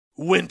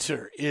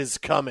winter is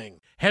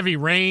coming. Heavy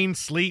rain,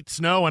 sleet,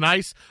 snow, and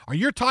ice. Are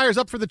your tires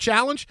up for the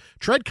challenge?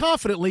 Tread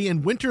confidently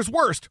in winter's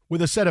worst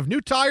with a set of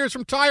new tires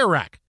from Tire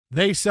Rack.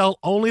 They sell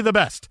only the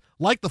best,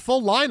 like the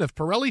full line of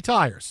Pirelli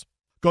tires.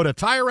 Go to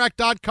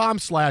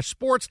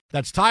TireRack.com/sports.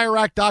 That's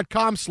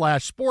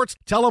TireRack.com/sports.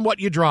 Tell them what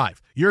you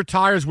drive. Your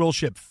tires will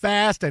ship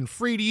fast and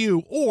free to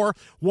you or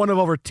one of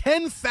over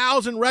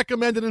 10,000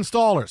 recommended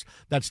installers.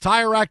 That's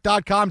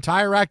TireRack.com,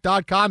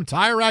 TireRack.com,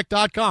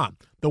 TireRack.com.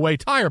 The way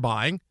tire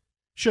buying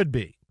should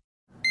be.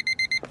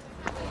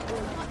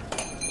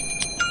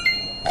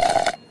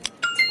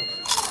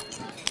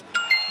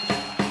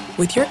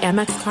 With your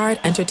Amex card,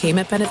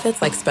 entertainment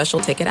benefits like special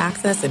ticket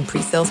access and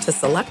pre-sales to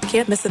select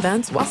can't-miss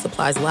events while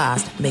supplies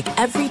last make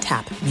every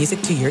tap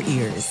music to your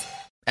ears.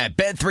 At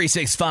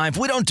Bet365,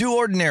 we don't do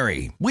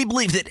ordinary. We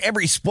believe that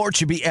every sport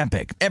should be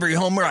epic. Every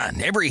home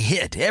run, every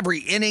hit, every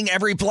inning,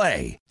 every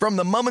play. From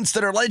the moments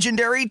that are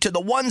legendary to the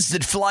ones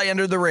that fly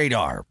under the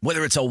radar.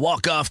 Whether it's a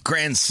walk-off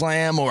grand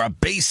slam or a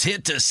base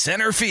hit to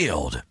center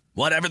field.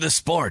 Whatever the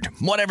sport,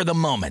 whatever the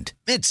moment,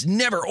 it's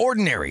never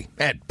ordinary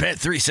at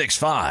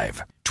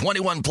Bet365.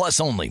 21 plus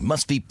only.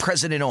 Must be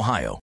present in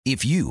Ohio.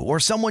 If you or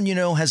someone you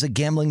know has a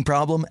gambling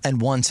problem and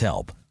wants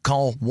help,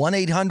 call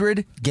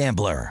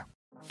 1-800-GAMBLER.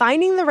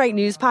 Finding the right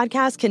news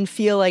podcast can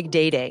feel like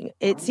dating.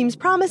 It seems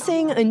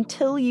promising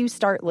until you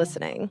start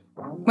listening.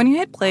 When you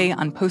hit play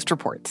on Post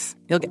Reports,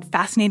 you'll get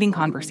fascinating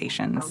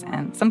conversations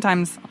and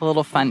sometimes a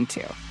little fun,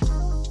 too.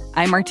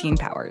 I'm Martine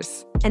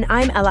Powers. And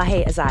I'm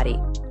Elahe Azadi.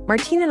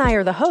 Martine and I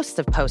are the hosts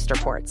of Post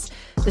Reports.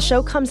 The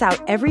show comes out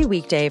every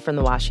weekday from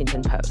the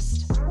Washington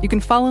Post. You can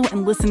follow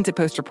and listen to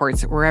Post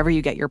Reports wherever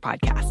you get your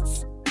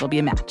podcasts. It'll be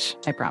a match,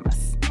 I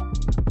promise.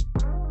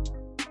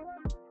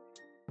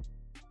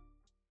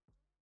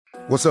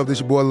 What's up, this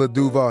your boy Lil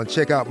Duval, and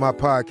check out my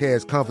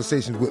podcast,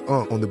 Conversations with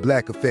Unc, on the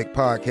Black Effect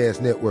Podcast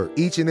Network.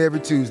 Each and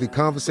every Tuesday,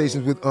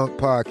 Conversations with Unc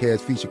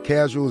podcast feature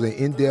casuals and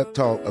in-depth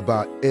talk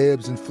about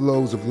ebbs and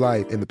flows of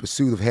life and the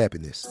pursuit of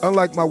happiness.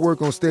 Unlike my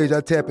work on stage,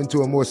 I tap into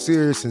a more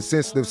serious and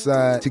sensitive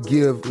side to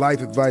give life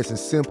advice and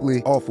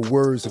simply offer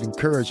words of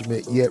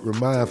encouragement, yet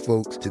remind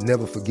folks to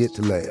never forget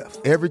to laugh.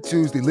 Every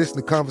Tuesday, listen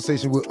to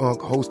Conversations with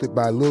Unc, hosted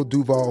by Lil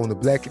Duval on the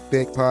Black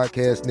Effect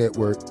Podcast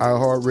Network,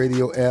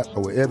 iHeartRadio app,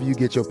 or wherever you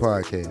get your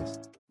podcasts.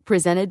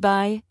 Presented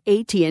by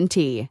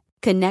AT&T.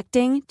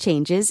 Connecting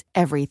changes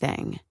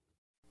everything.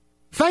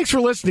 Thanks for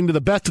listening to the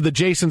Best of the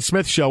Jason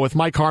Smith Show with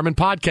Mike Harmon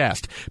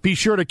podcast. Be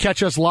sure to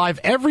catch us live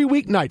every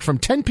weeknight from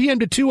 10 p.m.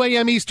 to 2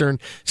 a.m. Eastern,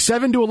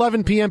 7 to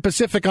 11 p.m.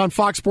 Pacific on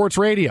Fox Sports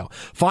Radio.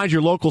 Find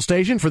your local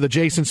station for the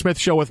Jason Smith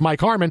Show with Mike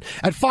Harmon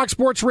at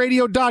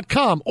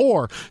foxsportsradio.com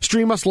or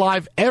stream us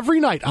live every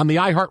night on the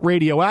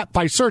iHeartRadio app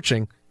by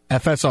searching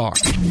FSR.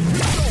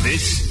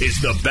 This is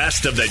the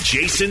Best of the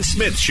Jason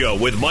Smith Show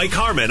with Mike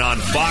Harmon on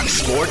Fox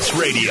Sports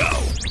Radio.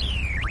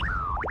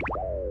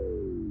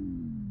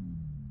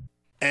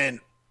 And,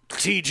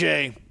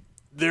 TJ,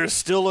 there's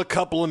still a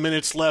couple of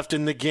minutes left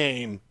in the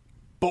game,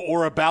 but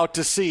we're about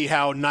to see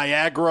how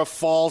Niagara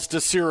falls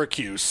to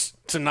Syracuse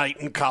tonight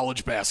in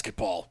college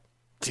basketball.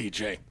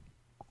 TJ,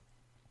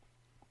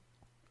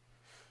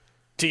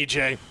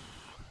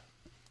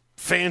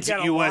 fans at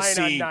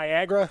USC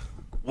Niagara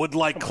would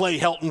like Clay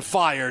Helton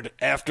fired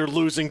after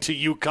losing to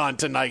UConn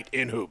tonight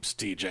in hoops,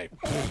 TJ.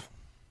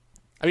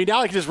 I mean,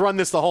 now I can just run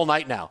this the whole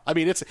night now. I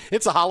mean, it's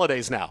the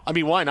holidays now. I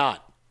mean, why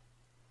not?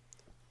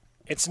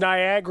 It's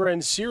Niagara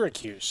and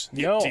Syracuse.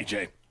 Yeah, No.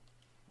 TJ.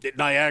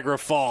 Niagara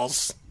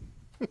Falls.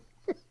 I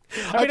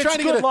mean, it's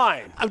a good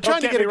line. I'm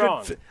trying to get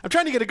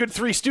a good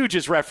Three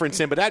Stooges reference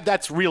in, but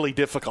that's really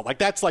difficult.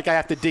 That's like I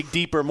have to dig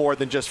deeper more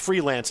than just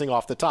freelancing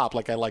off the top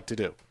like I like to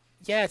do.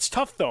 Yeah, it's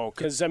tough, though,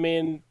 because, I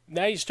mean,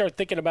 now you start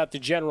thinking about the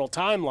general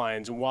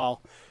timelines, and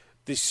while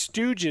the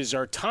Stooges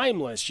are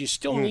timeless, you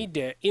still need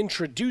to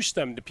introduce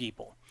them to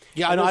people.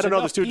 Yeah, I don't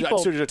know the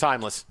Stooges are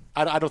timeless.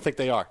 I don't think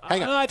they are.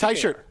 Hang on. Tie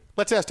shirt.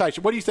 Let's ask Tie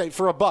shirt. What do you think?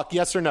 For a buck,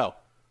 yes or no?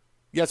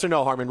 Yes or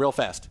no, Harmon, real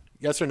fast.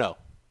 Yes or no?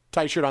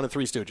 Tie shirt on the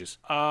Three Stooges.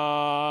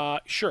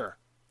 Sure.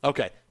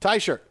 Okay. Tie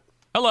shirt.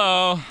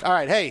 Hello. All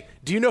right. Hey,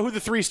 do you know who the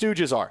Three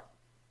Stooges are?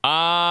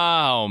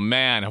 Oh,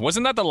 man.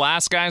 Wasn't that the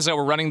last guys that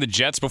were running the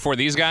Jets before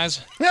these guys?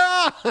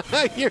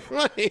 You're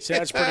right. So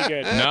that's pretty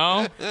good.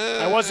 No?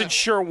 I wasn't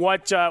sure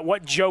what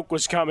joke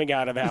was coming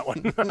out of that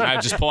one.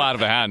 I just pull out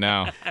of a hat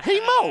now.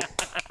 Hey, Mo.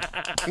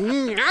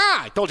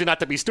 I told you not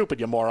to be stupid,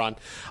 you moron.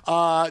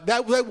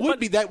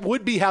 That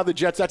would be how the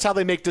Jets, that's how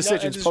they make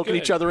decisions, poking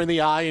each other in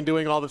the eye and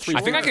doing all the three. I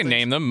think I can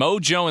name them. Mo,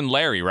 Joe, and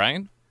Larry,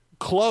 right?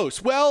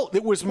 Close. Well,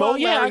 it was Mo,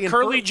 Larry, and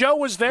Curly Joe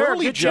was there.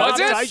 Curly Good Joe. job,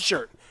 tight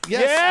shirt.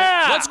 Yes.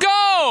 Yeah. Let's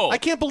go. I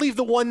can't believe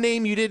the one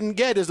name you didn't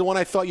get is the one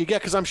I thought you'd get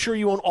because I'm sure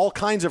you own all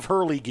kinds of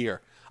Hurley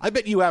gear. I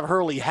bet you have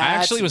Hurley hats.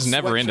 I actually was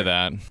never into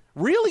that.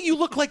 Really? You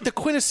look like the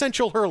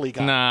quintessential Hurley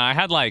guy. Nah, I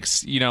had like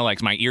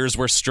my ears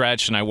were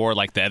stretched and I wore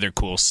like the other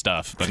cool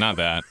stuff, but not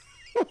that.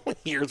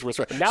 Ears were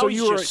stretched. Now so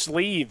you were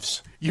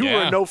sleeves. You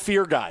were a no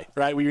fear guy,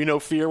 right? Were you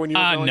no fear when you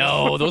were going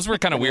No, those were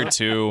kind of weird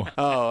too.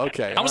 Oh,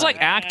 okay. I was like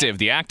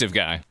the active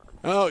guy.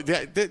 Oh,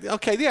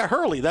 okay, yeah,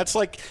 Hurley. That's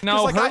like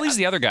No, Hurley's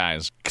the other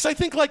guys. Because I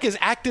think like as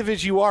active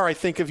as you are, I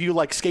think of you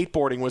like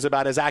skateboarding was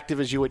about as active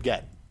as you would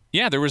get.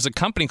 Yeah, there was a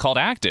company called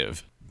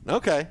Active.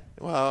 Okay,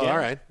 well, all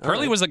right.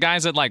 Hurley was the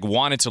guys that like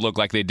wanted to look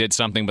like they did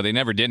something, but they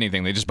never did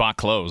anything. They just bought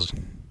clothes.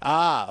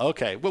 Ah,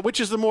 okay. Well, which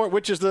is the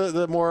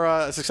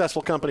more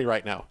successful company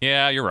right now?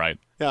 Yeah, you're right.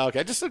 Yeah,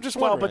 okay. Just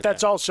well, but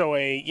that's also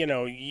a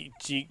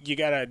you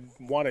gotta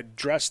want to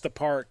dress the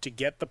part to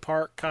get the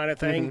part kind of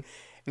thing,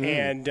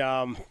 and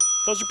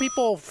those are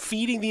people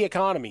feeding the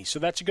economy, so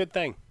that's a good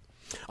thing.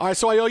 All right,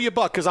 so I owe you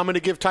 $1 because I'm going to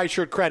give Tight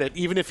Shirt credit,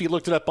 even if he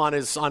looked it up on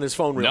his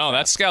phone. Real fast.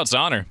 That's Scout's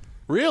honor.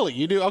 Really,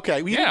 you do?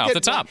 Okay, well, off the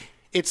top.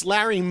 It's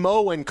Larry,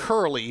 Moe, and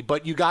Curly,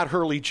 but you got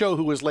Hurley Joe,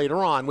 who was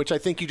later on, which I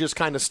think you just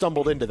kind of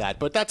stumbled into that.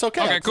 But that's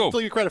okay. Okay, cool. I'll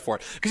give you credit for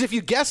it. Because if you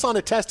guess on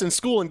a test in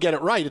school and get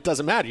it right, it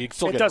doesn't matter. You can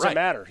still get it right. It doesn't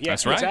matter. Yeah,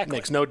 that's right. Exactly. It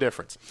makes no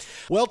difference.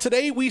 Well,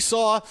 today we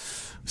saw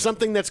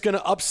something that's going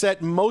to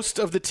upset most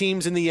of the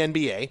teams in the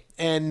NBA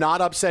and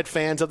not upset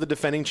fans of the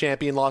defending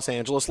champion Los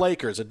Angeles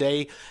Lakers. A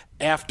day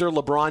after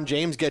LeBron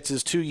James gets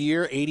his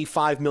 2-year,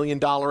 $85 million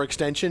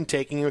extension,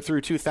 taking him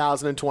through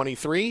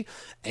 2023,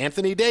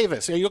 Anthony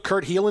Davis.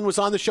 Kurt Heelan was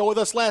on the show with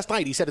us last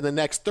night. He said in the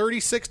next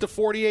 36 to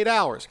 48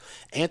 hours,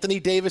 Anthony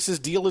Davis's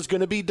deal is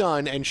going to be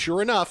done, and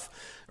sure enough,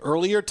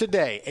 earlier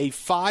today, a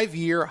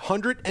 5-year,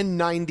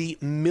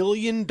 $190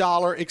 million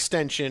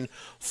extension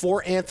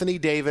for Anthony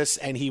Davis,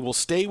 and he will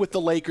stay with the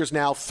Lakers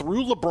now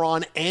through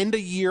LeBron and a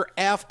year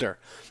after.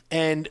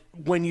 And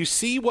when you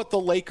see what the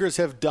Lakers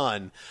have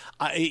done,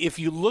 if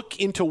you look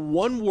into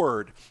one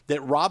word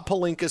that Rob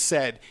Pelinka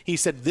said, he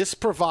said, this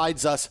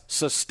provides us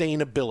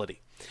sustainability.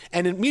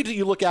 And immediately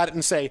you look at it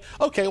and say,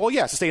 okay, well,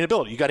 yeah,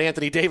 sustainability. You got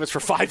Anthony Davis for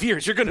 5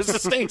 years. You're going to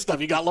sustain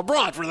stuff. You got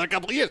LeBron for a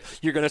couple of years.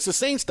 You're going to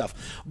sustain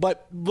stuff.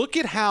 But look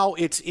at how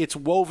it's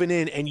woven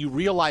in, and you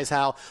realize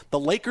how the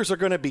Lakers are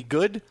going to be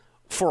good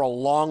for a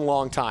long,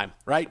 long time,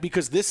 right?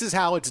 Because this is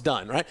how it's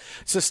done, right?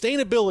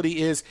 Sustainability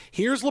is,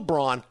 here's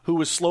LeBron,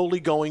 who is slowly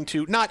going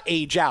to not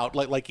age out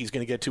like he's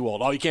going to get too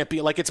old. Oh, you can't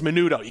be like it's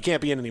Menudo. You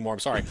can't be in anymore. I'm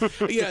sorry.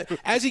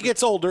 As he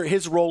gets older,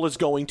 his role is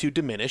going to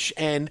diminish,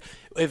 and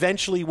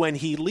eventually when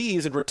he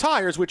leaves and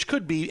retires, which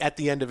could be at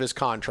the end of his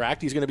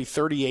contract, he's going to be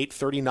 38,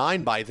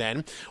 39 by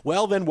then.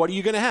 Well, then what are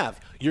you going to have?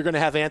 You're going to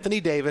have Anthony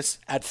Davis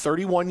at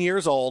 31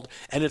 years old,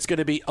 and it's going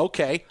to be,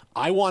 okay,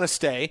 I want to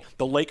stay.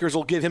 The Lakers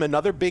will give him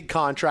another big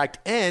contract,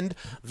 and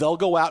they'll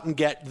go out and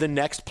get the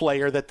next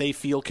player that they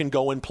feel can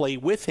go and play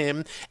with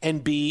him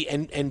and be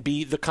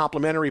the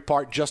complementary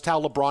part, just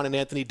how LeBron and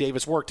Anthony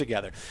Davis work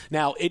together.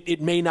 Now, it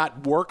may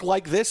not work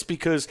like this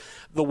because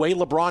the way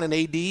LeBron and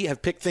AD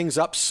have picked things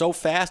up so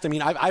fast, I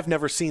mean, I've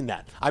never seen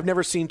that. I've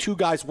never seen two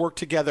guys work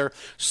together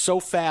so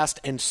fast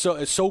and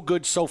so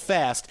good so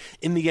fast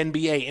in the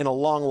NBA in a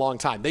long, long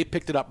time. They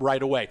picked it up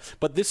right away.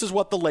 But this is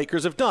what the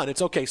Lakers have done.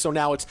 It's okay, so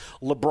now it's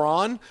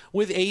LeBron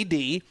with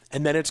AD,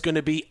 and then it's going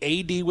to be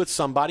AD with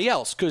somebody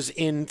else. Because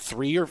in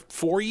 3 or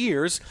 4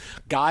 years,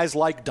 guys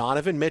like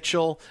Donovan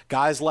Mitchell,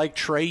 guys like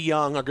Trae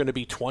Young are going to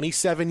be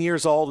 27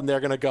 years old, and they're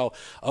going to go,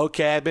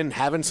 okay, I've been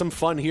having some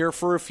fun here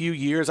for a few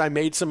years. I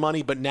made some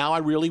money, but now I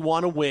really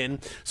want to win,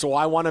 so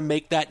I want to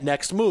make that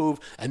next move.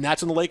 And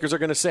that's when the Lakers are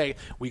going to say,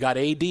 we got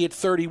AD at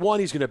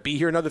 31. He's going to be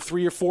here another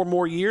 3 or 4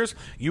 more years.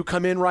 You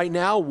come in right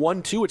now,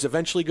 1-2. It's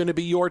eventually going to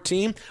be your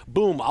team.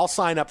 Boom, I'll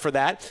sign up for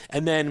that.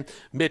 And then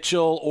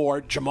Mitchell or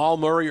Jamal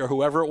Murray or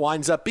whoever it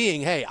winds up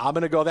being, hey, I'm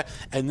going to go there.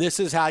 And this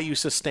is how you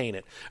sustain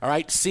it. All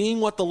right, seeing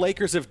what the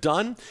Lakers have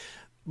done,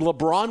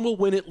 LeBron will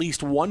win at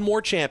least one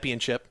more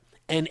championship,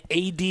 and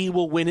AD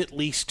will win at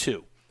least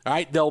 2. All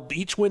right, they'll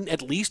each win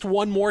at least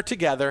one more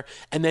together,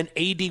 and then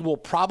AD will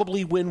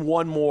probably win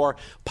one more,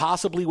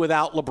 possibly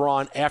without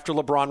LeBron after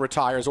LeBron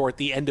retires or at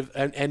the end of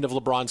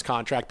LeBron's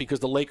contract, because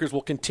the Lakers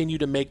will continue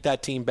to make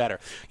that team better.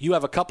 You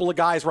have a couple of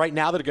guys right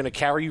now that are going to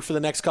carry you for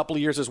the next couple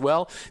of years as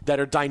well, that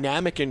are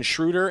dynamic, and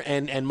Schroeder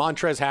and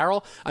Montrezl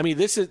Harrell. I mean,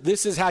 this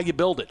is how you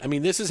build it. I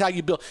mean, this is how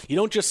you build. You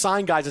don't just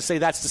sign guys and say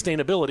that's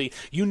sustainability.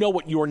 You know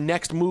what your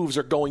next moves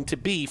are going to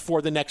be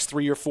for the next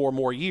 3 or 4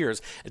 more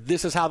years.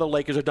 This is how the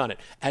Lakers have done it.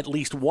 At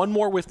least one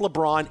more with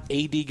LeBron,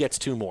 AD gets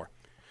 2 more.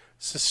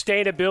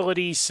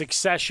 Sustainability,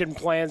 succession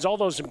plans, all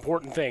those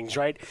important things,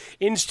 right?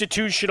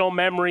 Institutional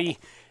memory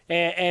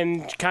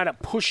and kind of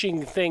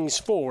pushing things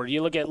forward.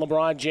 You look at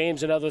LeBron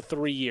James, another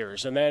 3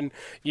 years, and then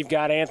you've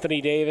got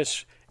Anthony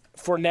Davis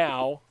for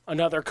now,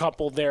 another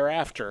couple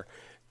thereafter.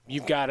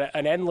 You've got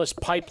an endless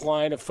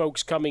pipeline of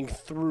folks coming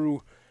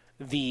through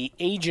the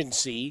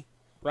agency,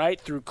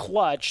 right, through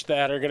Clutch,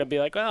 that are going to be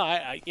like, well,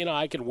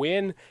 I could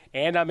win,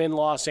 and I'm in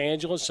Los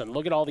Angeles, and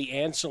look at all the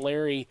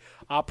ancillary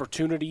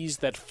opportunities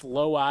that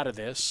flow out of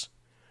this,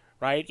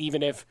 right?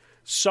 Even if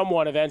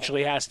someone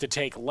eventually has to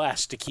take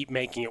less to keep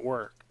making it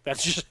work.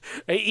 That's just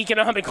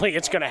economically,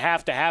 it's going to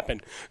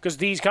happen, because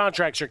these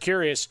contracts are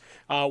curious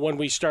when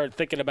we start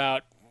thinking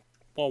about,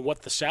 well,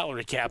 what the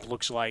salary cap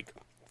looks like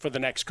for the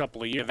next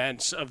couple of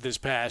events of this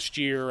past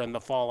year and the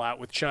fallout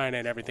with China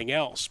and everything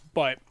else.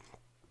 But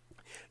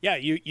yeah,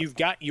 you've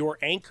got your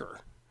anchor,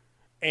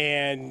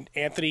 and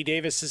Anthony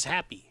Davis is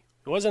happy,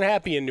 He wasn't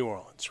happy in New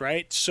Orleans,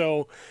 right?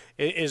 So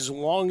as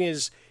long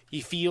as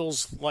he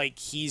feels like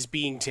he's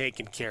being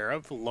taken care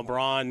of,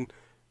 LeBron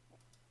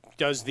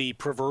does the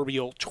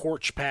proverbial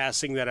torch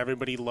passing that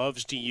everybody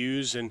loves to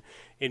use in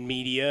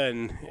media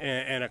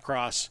and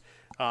across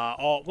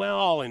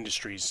all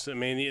industries. I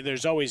mean,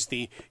 there's always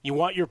you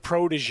want your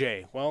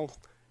protege. Well,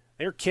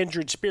 they're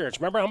kindred spirits.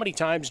 Remember how many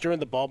times during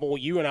the bubble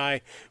you and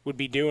I would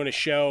be doing a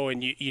show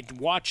and you'd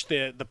watch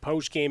the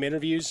post-game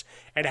interviews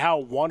and how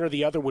one or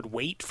the other would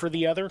wait for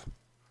the other?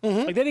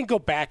 Mm-hmm. Like, they didn't go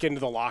back into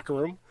the locker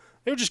room.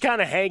 They were just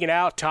kind of hanging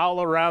out,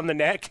 towel around the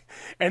neck,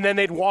 and then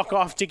they'd walk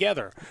off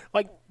together.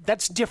 Like,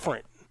 that's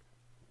different.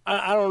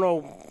 I don't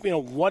know,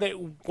 what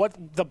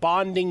the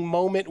bonding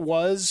moment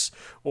was,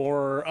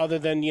 or other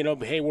than,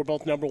 hey, we're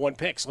both number one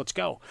picks, let's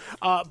go.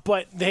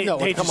 But they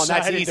come on,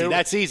 that's easy.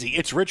 That's easy.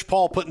 It's Rich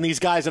Paul putting these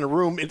guys in a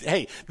room.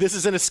 Hey, this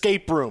is an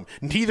escape room.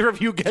 Neither of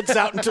you gets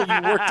out until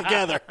you work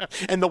together,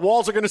 and the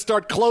walls are going to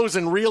start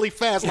closing really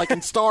fast, like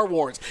in Star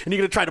Wars. And you're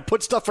going to try to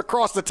put stuff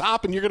across the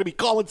top, and you're going to be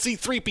calling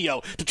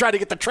C-3PO to try to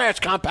get the trash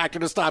compactor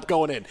to stop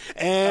going in.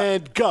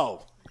 And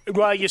go.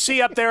 Well, you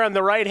see up there in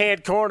the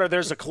right-hand corner,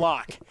 there's a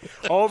clock.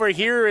 Over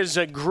here is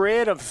a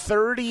grid of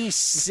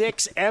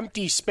 36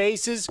 empty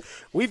spaces.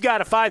 We've got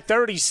to find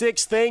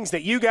 36 things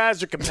that you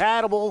guys are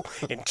compatible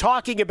in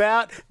talking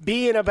about,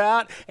 being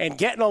about, and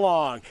getting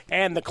along.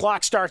 And the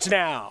clock starts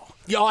now.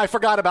 Oh, I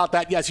forgot about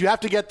that. Yes, you have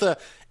to get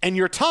and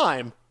your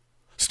time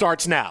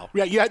starts now.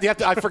 Yeah, you have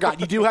to. I forgot.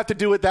 You do have to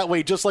do it that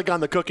way, just like on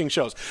the cooking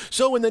shows.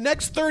 So in the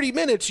next 30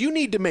 minutes, you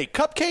need to make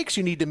cupcakes,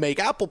 you need to make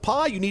apple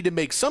pie, you need to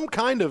make some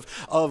kind of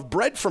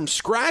bread from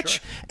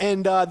scratch, sure.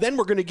 And then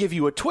we're going to give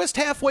you a twist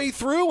halfway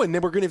through, and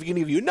then we're going to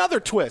give you another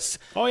twist.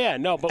 Oh, yeah,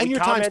 no, but and we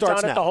your comment time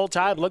starts on it now. The whole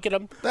time. Look at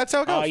him. That's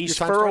how it goes. He's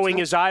furrowing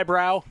his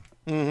eyebrow.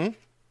 Mm-hmm.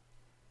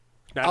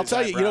 I'll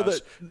tell you,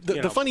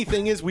 the funny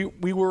thing is, we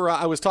were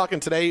I was talking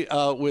today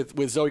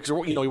with Zoe, because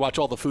we watch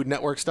all the Food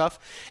Network stuff,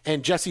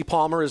 and Jesse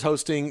Palmer is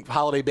hosting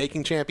Holiday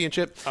Baking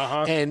Championship,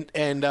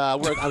 and I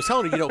was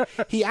telling her,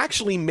 he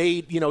actually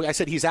made, I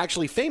said he's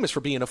actually famous for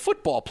being a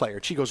football player.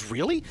 And she goes,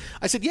 really?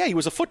 I said, yeah, he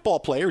was a football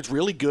player. He's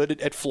really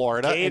good at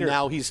Florida, Gator. And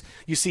now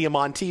you see him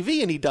on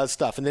TV and he does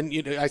stuff. And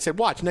then I said,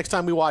 watch next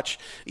time we watch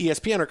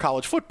ESPN or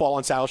college football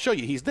on I'll show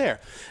you. He's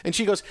there. And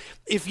she goes,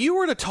 if you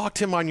were to talk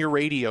to him on your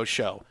radio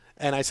show.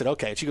 And I said,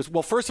 okay. And she goes,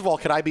 well, first of all,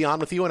 could I be on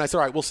with you? And I said,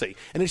 all right, we'll see.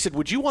 And then she said,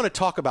 would you want to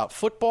talk about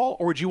football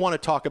or would you want to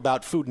talk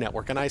about Food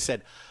Network? And I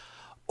said,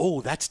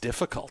 oh, that's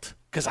difficult.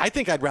 Because I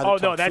think I'd rather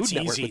talk Food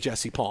Network with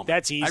Jesse Palmer.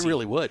 That's easy. I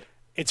really would.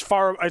 It's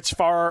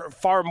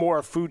far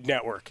more Food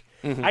Network.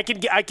 Mm-hmm.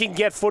 I can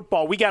get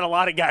football. We got a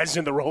lot of guys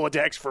in the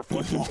Rolodex for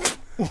football.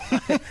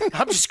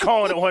 I'm just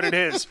calling it what it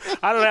is.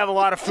 I don't have a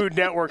lot of Food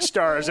Network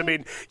stars. I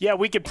mean, yeah,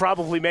 we could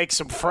probably make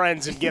some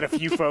friends and get a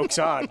few folks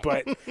on,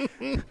 but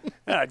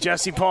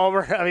Jesse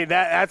Palmer, I mean,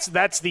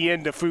 that's the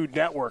end of Food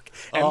Network.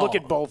 And look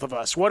at both of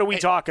us. What do we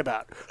talk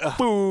about?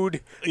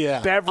 Food,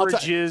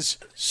 beverages,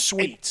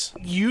 sweets.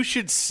 You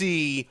should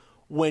see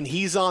when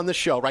he's on the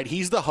show, right?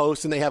 He's the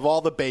host, and they have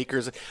all the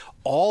bakers,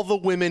 all the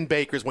women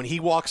bakers. When he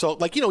walks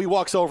over, he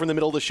walks over in the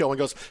middle of the show and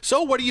goes,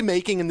 so what are you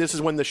making? And this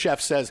is when the chef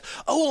says,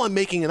 oh, well, I'm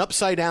making an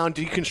upside-down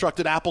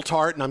deconstructed apple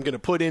tart, and I'm going to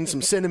put in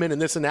some cinnamon and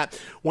this and that.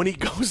 When he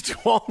goes to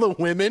all the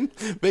women,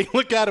 they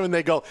look at him and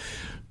they go,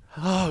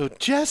 oh,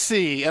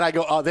 Jesse. And I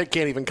go, oh, they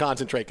can't even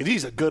concentrate because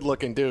he's a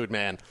good-looking dude,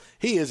 man.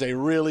 He is a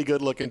really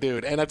good-looking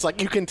dude. And it's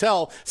like you can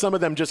tell some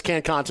of them just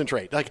can't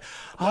concentrate. Like,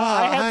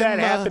 I have that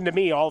happen to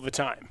me all the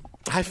time.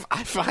 I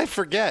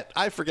forget.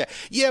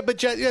 Yeah, but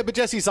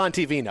Jesse's on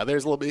TV now.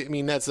 There's a little bit. I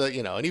mean, that's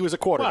and he was a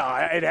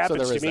quarterback. Well, it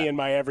happens to me in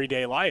my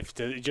everyday life.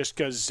 Just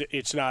because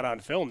it's not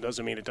on film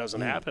doesn't mean it doesn't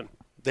happen.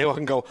 They all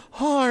can go,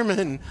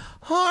 Harmon,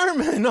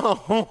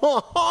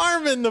 oh,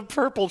 Harmon, the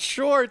purple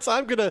shorts.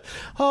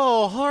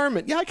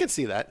 Harmon. Yeah, I can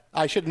see that.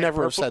 I should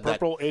never have said that.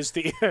 Purple is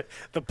the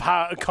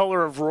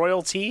color of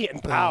royalty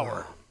and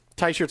power.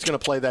 Ty-Shirt's going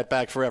to play that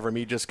back forever,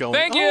 me just going,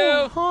 thank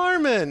you,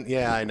 Harmon.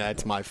 Yeah, I know.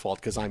 It's my fault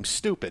because I'm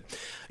stupid.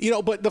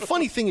 But the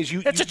funny thing is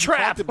you a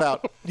trap. Talked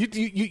about,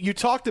 you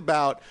talked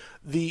about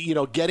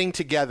the, getting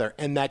together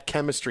and that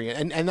chemistry.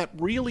 And that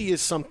really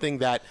is something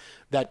that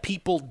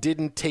people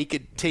didn't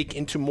take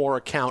into more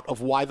account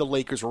of why the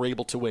Lakers were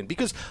able to win.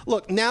 Because,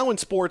 look, now in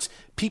sports,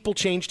 people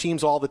change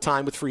teams all the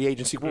time with free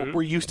agency. Mm-hmm.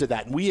 We're used to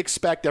that. And we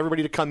expect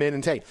everybody to come in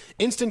and say,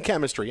 instant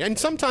chemistry. And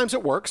sometimes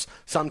it works.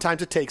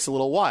 Sometimes it takes a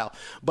little while.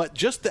 But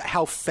just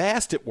how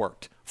fast it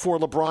worked for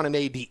LeBron and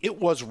AD, it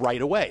was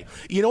right away.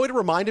 You know what it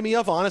reminded me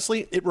of,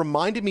 honestly? It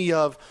reminded me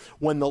of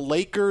when the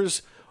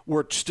Lakers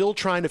were still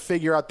trying to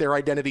figure out their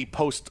identity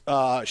post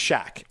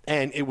Shaq.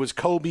 And it was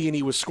Kobe, and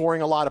he was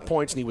scoring a lot of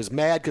points, and he was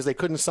mad because they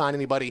couldn't sign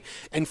anybody.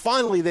 And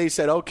finally they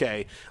said,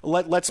 okay,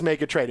 let's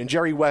make a trade. And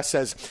Jerry West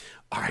says,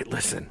 all right,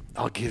 listen,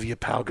 I'll give you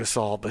Pau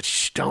Gasol, but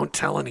don't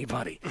tell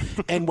anybody.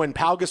 And when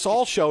Pau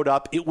Gasol showed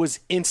up, it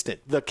was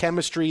instant. The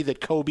chemistry that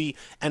Kobe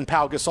and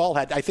Pau Gasol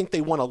had, I think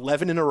they won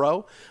 11 in a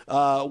row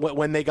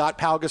when they got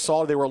Pau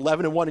Gasol. They were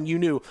 11-1, and you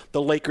knew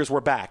the Lakers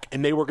were back,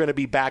 and they were going to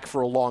be back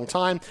for a long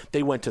time.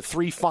 They went to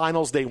 3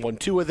 finals. They won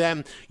 2 of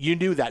them. You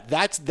knew that.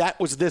 That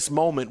was this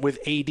moment with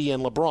AD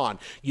and LeBron.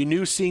 You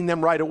knew seeing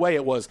them right away,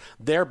 it was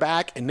they're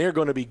back, and they're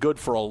going to be good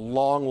for a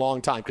long,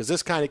 long time because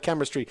this kind of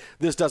chemistry,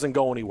 this doesn't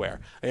go anywhere.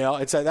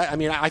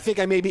 I think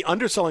I may be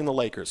underselling the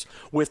Lakers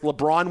with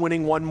LeBron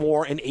winning 1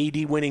 more and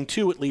AD winning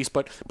 2 at least,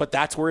 but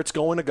that's where it's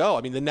going to go.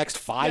 I mean, the next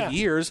 5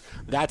 years,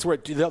 that's where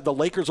the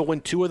Lakers will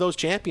win 2 of those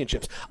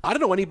championships. I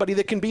don't know anybody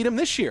that can beat them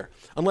this year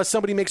unless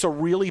somebody makes a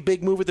really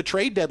big move at the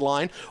trade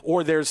deadline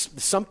or there's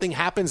something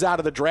happens out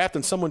of the draft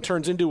and someone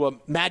turns into a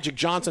Magic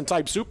Johnson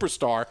type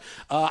superstar.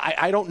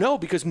 I don't know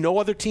because no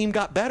other team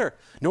got better.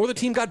 No other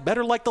team got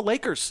better like the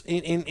Lakers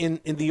in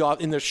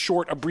the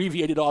short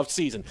abbreviated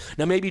offseason.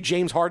 Now maybe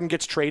James Harden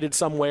gets traded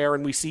somewhere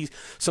and we see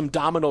some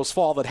dominoes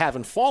fall that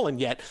haven't fallen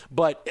yet.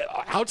 But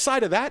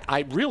outside of that,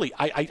 I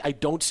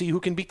don't see who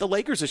can beat the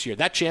Lakers this year.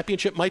 That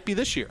championship might be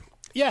this year.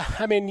 Yeah,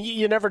 I mean,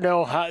 you never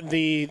know how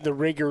the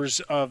rigors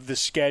of the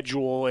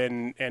schedule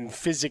and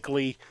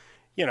physically,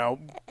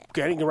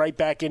 getting right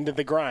back into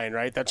the grind,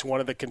 right? That's one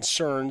of the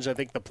concerns I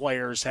think the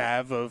players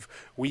have of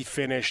we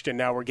finished and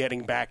now we're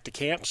getting back to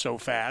camp so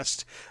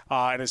fast.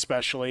 And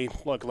especially,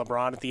 look,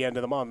 LeBron at the end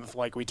of the month,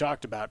 like we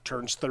talked about,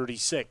 turns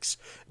 36.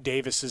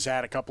 Davis has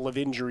had a couple of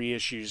injury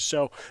issues.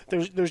 So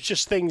there's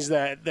just things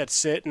that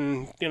sit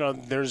and,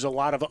 there's a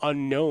lot of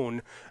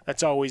unknown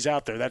that's always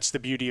out there. That's the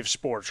beauty of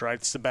sports, right?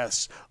 It's the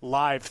best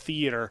live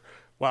theater.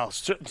 Well,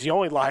 it's the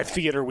only live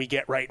theater we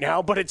get right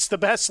now, but it's the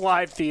best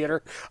live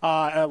theater,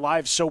 a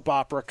live soap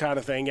opera kind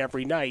of thing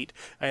every night,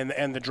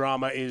 and the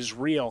drama is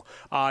real.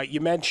 You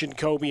mentioned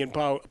Kobe and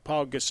Pau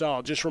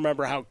Gasol. Just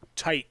remember how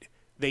tight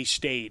they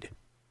stayed,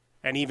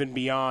 and even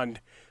beyond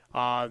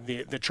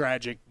the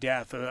tragic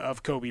death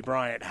of Kobe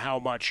Bryant, how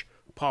much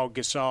Pau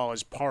Gasol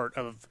is part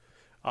of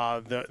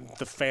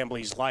the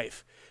family's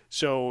life.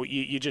 So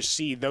you just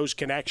see those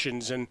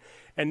connections, and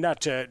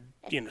not to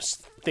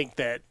think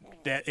that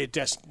it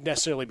just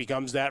necessarily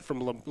becomes that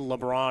from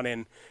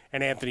LeBron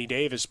and Anthony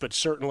Davis, but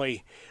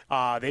certainly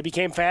they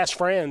became fast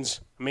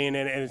friends. I mean,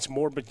 and it's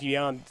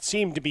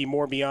seemed to be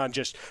more beyond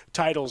just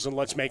titles and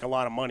let's make a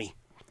lot of money.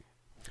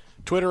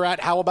 Twitter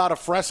at How About a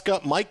Fresca.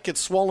 Mike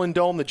gets Swollen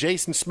Dome. The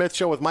Jason Smith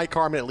Show with Mike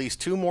Harmon. At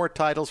least 2 more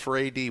titles for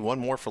AD, 1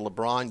 more for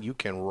LeBron. You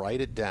can write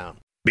it down.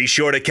 Be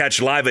sure to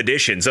catch live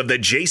editions of The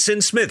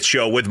Jason Smith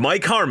Show with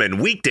Mike Harmon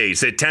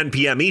weekdays at 10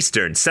 p.m.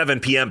 Eastern, 7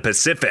 p.m.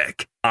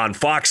 Pacific on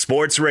Fox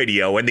Sports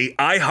Radio and the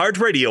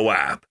iHeartRadio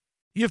app.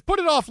 You've put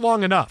it off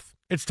long enough.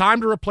 It's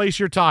time to replace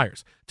your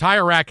tires.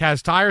 Tire Rack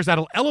has tires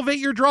that'll elevate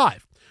your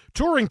drive.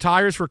 Touring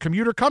tires for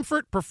commuter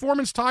comfort,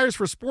 performance tires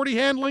for sporty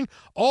handling,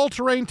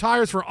 all-terrain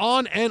tires for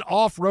on- and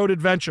off-road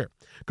adventure.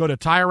 Go to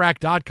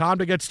TireRack.com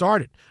to get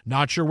started.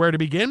 Not sure where to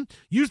begin?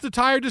 Use the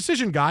Tire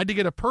Decision Guide to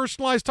get a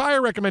personalized tire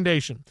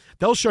recommendation.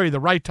 They'll show you the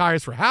right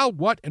tires for how,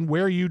 what, and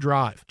where you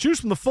drive. Choose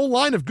from the full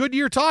line of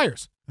Goodyear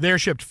tires. They're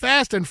shipped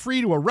fast and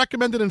free to a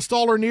recommended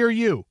installer near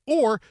you.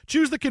 Or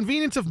choose the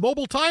convenience of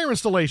mobile tire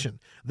installation.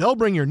 They'll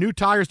bring your new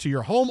tires to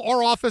your home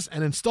or office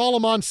and install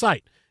them on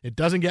site. It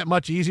doesn't get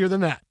much easier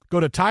than that. Go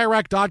to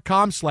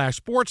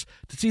TireRack.com/sports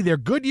to see their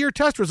Goodyear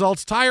test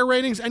results, tire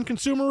ratings, and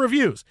consumer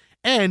reviews.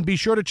 And be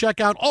sure to check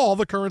out all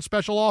the current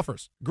special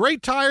offers.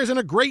 Great tires and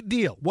a great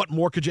deal. What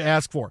more could you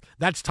ask for?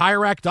 That's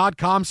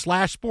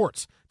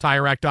TireRack.com/sports.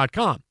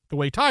 TireRack.com, the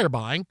way tire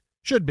buying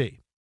should be.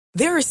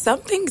 There are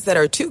some things that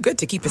are too good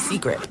to keep a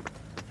secret.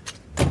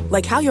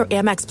 Like how your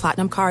Amex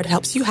Platinum card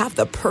helps you have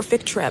the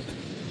perfect trip.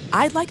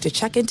 I'd like to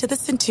check into the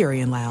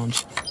Centurion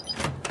Lounge.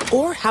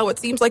 Or how it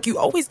seems like you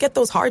always get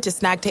those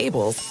hard-to-snag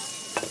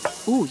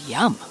tables. Ooh,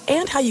 yum.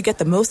 And how you get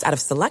the most out of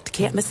select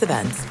can't-miss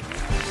events.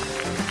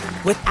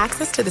 With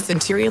access to the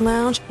Centurion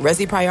Lounge,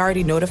 Resi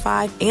Priority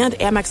Notified, and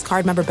Amex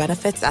card member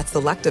benefits at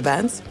select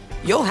events,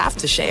 you'll have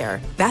to share.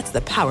 That's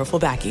the powerful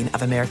backing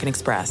of American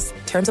Express.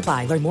 Terms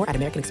apply. Learn more at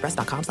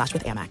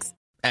americanexpress.com/withAmex.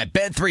 At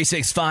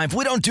Bet365,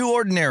 we don't do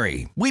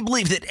ordinary. We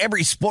believe that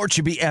every sport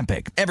should be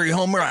epic. Every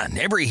home run,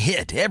 every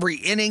hit, every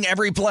inning,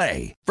 every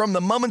play. From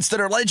the moments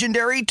that are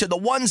legendary to the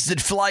ones that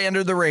fly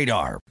under the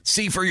radar.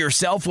 See for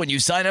yourself when you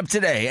sign up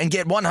today and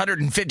get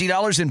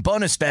 $150 in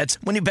bonus bets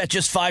when you bet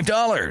just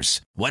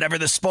 $5. Whatever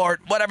the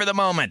sport, whatever the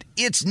moment,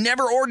 it's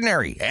never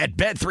ordinary at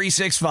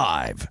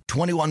Bet365.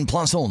 21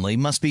 plus only.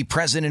 Must be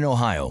present in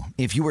Ohio.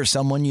 If you or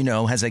someone you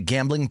know has a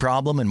gambling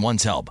problem and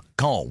wants help,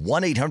 call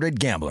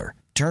 1-800-GAMBLER.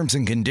 Terms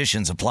and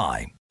conditions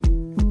apply.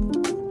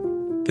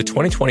 The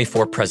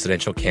 2024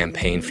 presidential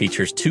campaign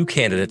features 2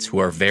 candidates who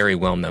are very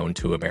well known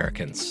to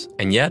Americans.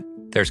 And yet,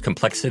 there's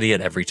complexity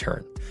at every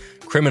turn.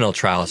 Criminal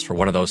trials for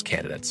one of those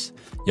candidates.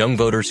 Young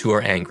voters who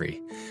are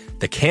angry.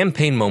 The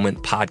Campaign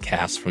Moment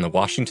podcast from the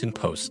Washington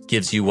Post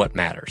gives you what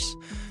matters.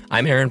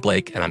 I'm Aaron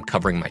Blake, and I'm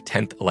covering my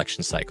 10th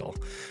election cycle.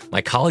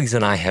 My colleagues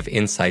and I have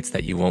insights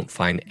that you won't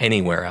find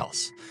anywhere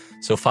else.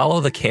 So follow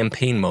the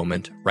campaign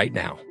moment right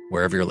now,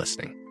 wherever you're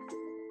listening.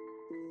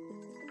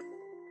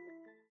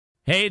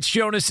 Hey, it's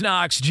Jonas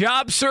Knox.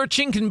 Job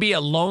searching can be a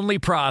lonely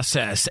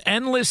process.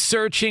 Endless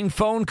searching,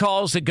 phone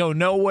calls that go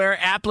nowhere,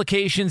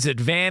 applications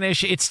that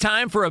vanish. It's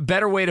time for a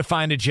better way to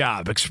find a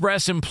job.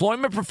 Express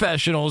Employment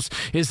Professionals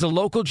is the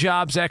local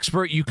jobs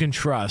expert you can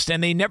trust,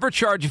 and they never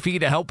charge a fee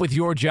to help with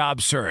your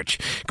job search.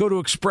 Go to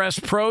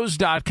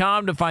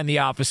expresspros.com to find the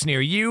office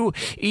near you.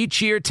 Each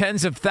year,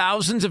 tens of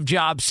thousands of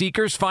job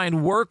seekers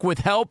find work with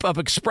help of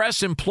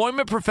Express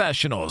Employment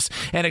Professionals,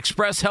 and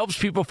Express helps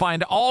people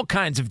find all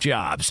kinds of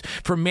jobs,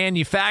 from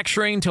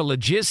manufacturing to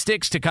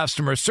logistics to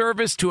customer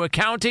service to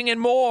accounting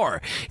and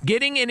more.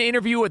 Getting an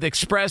interview with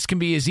Express can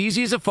be as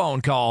easy as a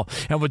phone call,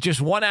 and with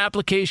just one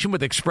application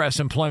with Express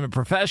Employment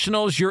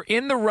Professionals, you're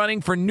in the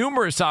running for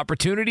numerous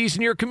opportunities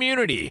in your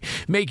community.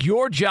 Make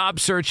your job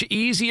search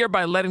easier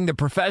by letting the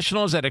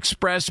professionals at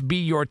Express be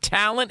your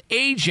talent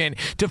agent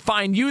to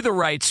find you the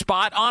right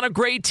spot on a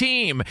great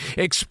team.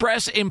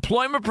 Express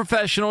Employment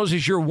Professionals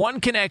is your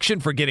one connection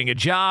for getting a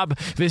job.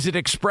 Visit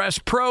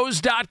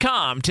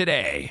expresspros.com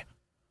today.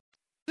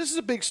 This is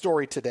a big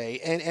story today,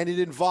 and it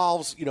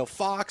involves,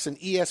 Fox and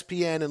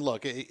ESPN. And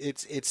look,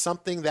 it's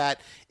something that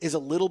is a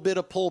little bit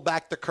of pull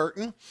back the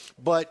curtain,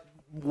 but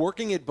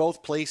working at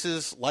both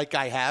places like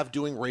I have,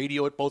 doing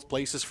radio at both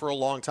places for a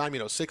long time,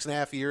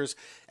 6.5 years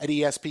at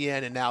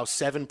ESPN and now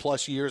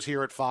 7+ years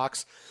here at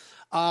Fox,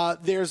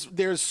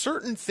 there's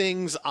certain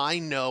things I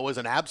know as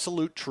an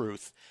absolute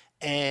truth,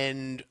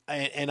 and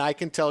I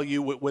can tell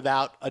you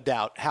without a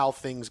doubt how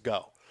things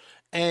go.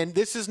 And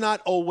this is not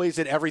always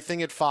that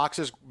everything at Fox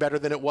is better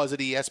than it was at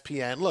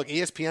ESPN. Look,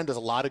 ESPN does a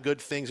lot of good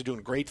things. They're doing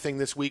a great thing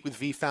this week with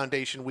V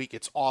Foundation Week.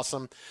 It's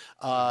awesome.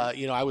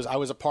 I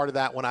was a part of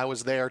that when I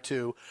was there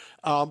too.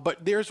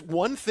 But there's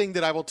one thing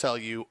that I will tell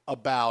you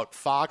about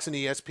Fox and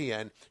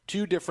ESPN,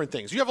 two different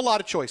things. You have a lot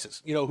of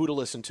choices, who to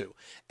listen to.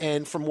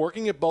 And from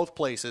working at both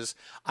places,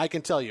 I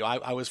can tell you,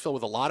 I was filled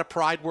with a lot of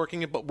pride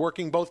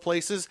working both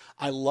places.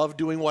 I love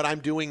doing what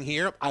I'm doing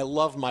here. I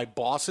love my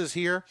bosses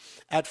here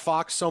at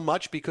Fox so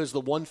much because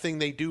the one thing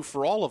they do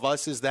for all of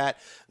us is that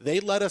they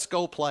let us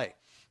go play.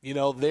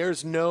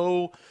 There's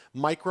no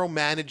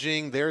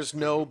micromanaging. There's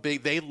no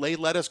big, they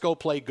let us go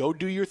play, go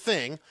do your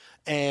thing,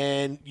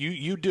 and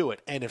you do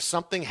it. And if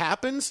something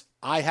happens,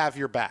 I have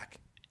your back.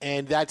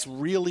 And that's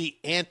really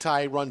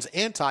runs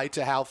anti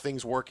to how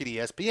things work at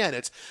ESPN.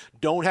 It's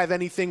don't have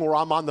anything where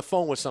I'm on the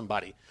phone with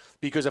somebody.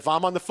 Because if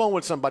I'm on the phone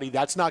with somebody,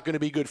 that's not going to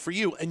be good for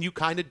you. And you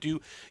kind of do,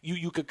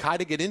 you could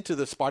kind of get into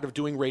this part of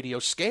doing radio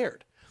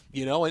scared.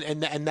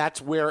 And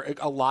that's where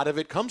a lot of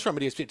it comes from.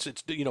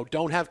 It's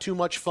don't have too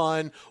much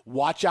fun.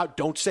 Watch out.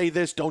 Don't say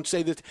this. Don't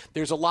say this.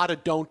 There's a lot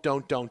of don't.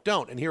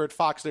 And here at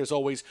Fox, there's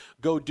always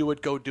go do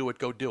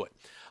it.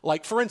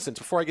 Like, for instance,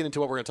 before I get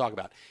into what we're going to talk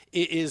about,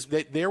 is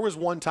that there was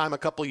one time a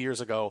couple of years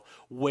ago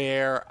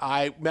where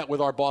I met with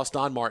our boss,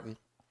 Don Martin.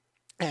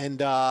 And,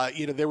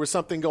 there was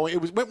something going.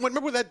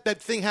 Remember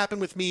that thing happened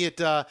with me at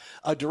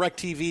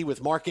DirecTV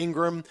with Mark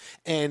Ingram,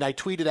 and I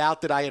tweeted out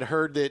that I had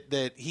heard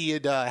that he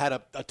had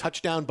had a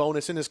touchdown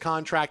bonus in his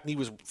contract, and he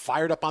was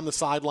fired up on the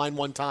sideline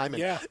one time,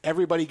 and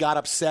everybody got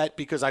upset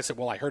because I said,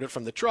 well, I heard it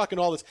from the truck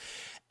and all this.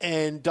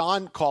 And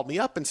Don called me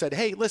up and said,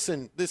 hey,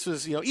 listen, this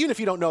was, even if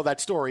you don't know that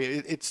story,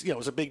 it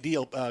was a big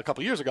deal a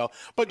couple of years ago,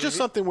 but just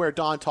something where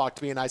Don talked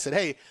to me and I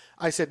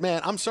said,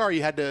 man, I'm sorry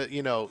you had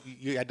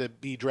to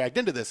be dragged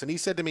into this. And he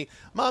said to me,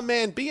 my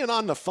man, being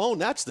on the phone,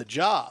 that's the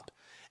job.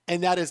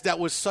 And that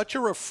was such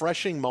a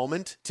refreshing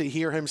moment to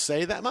hear him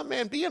say that. My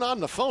man, being on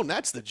the phone,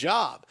 that's the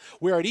job.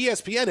 Where at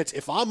ESPN, it's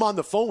if I'm on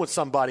the phone with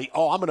somebody,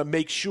 I'm going to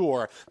make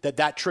sure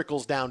that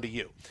trickles down to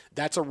you.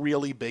 That's a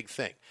really big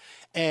thing.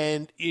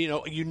 And,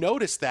 you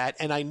notice that,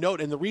 and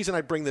and the reason I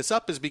bring this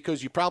up is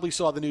because you probably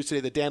saw the news today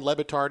that Dan Le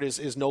Batard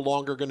is no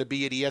longer going to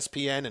be at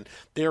ESPN, and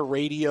their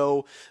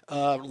radio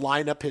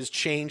lineup has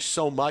changed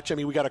so much. I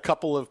mean, we got a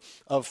couple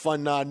of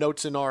fun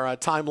notes in our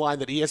timeline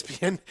that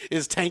ESPN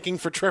is tanking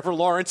for Trevor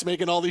Lawrence,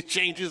 making all these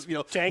changes,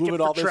 tanking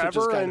for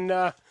Trevor, and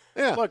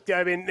look,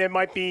 I mean, it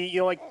might be,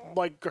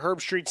 like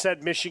Herb Street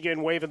said,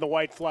 Michigan waving the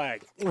white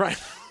flag.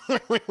 Right. I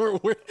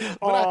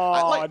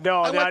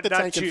like the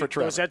tanking for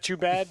Trevor. Was that too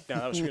bad? No,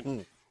 that was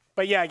good.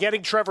 But yeah,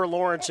 getting Trevor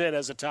Lawrence in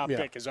as a top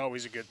pick is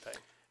always a good thing.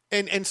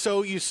 And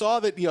so you saw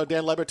that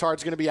Dan Le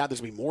Batard's going to be out.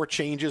 There's going to be more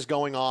changes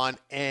going on,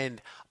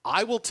 and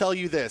I will tell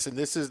you this, and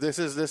this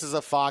is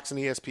a Fox and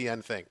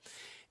ESPN thing,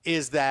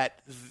 is that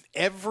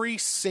every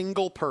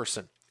single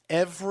person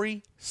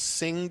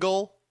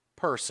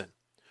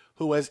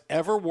who has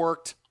ever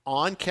worked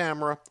on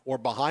camera or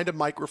behind a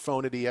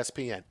microphone at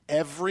ESPN,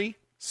 every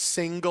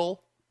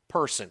single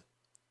person.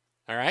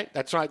 All right?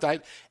 That's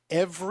right.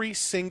 Every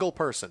single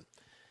person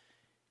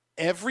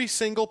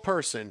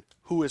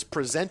who has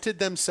presented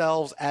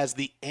themselves as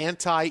the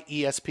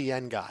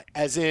anti-ESPN guy,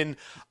 as in,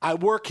 I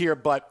work here,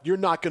 but you're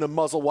not going to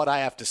muzzle what I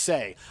have to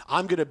say.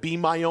 I'm going to be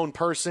my own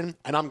person,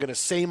 and I'm going to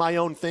say my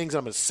own things.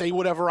 I'm going to say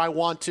whatever I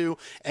want to,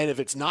 and if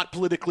it's not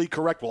politically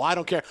correct, well, I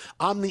don't care.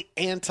 I'm the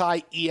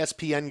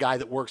anti-ESPN guy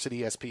that works at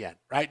ESPN,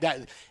 right?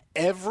 That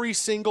every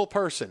single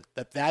person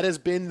that has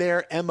been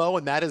their MO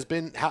and that has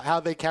been how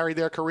they carry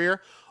their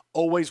career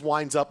always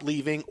winds up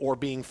leaving or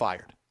being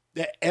fired.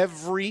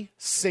 Every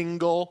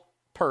single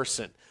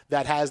person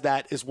that has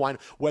that is one,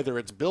 whether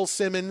it's Bill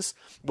Simmons,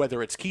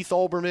 whether it's Keith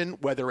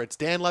Olbermann, whether it's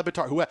Dan Le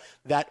Batard, whoever,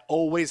 that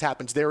always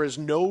happens. There is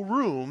no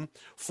room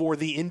for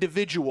the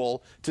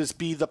individual to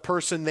be the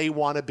person they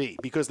want to be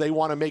because they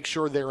want to make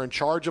sure they're in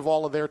charge of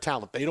all of their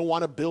talent. They don't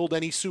want to build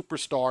any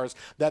superstars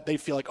that they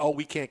feel like, oh,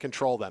 we can't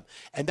control them.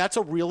 And that's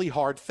a really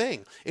hard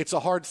thing. It's a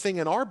hard thing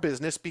in our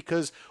business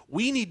because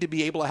we need to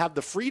be able to have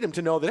the freedom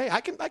to know that, hey,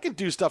 I can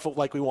do stuff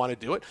like we want to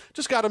do it.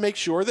 Just got to make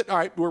sure that, all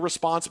right, we're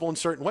responsible in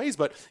certain ways,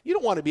 but you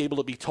don't want to be able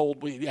to be told,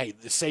 hey,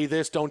 say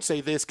this, don't say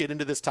this, get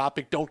into this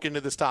topic, don't get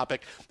into this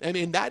topic.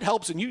 And that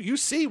helps. And you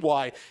see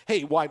why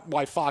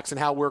Fox and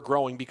how we're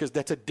growing, because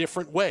that's a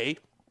different way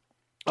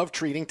of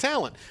treating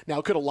talent.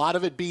 Now, could a lot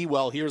of it be,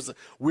 well,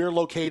 we're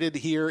located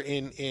here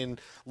in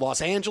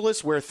Los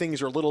Angeles where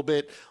things are a little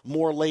bit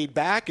more laid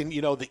back and,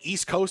 the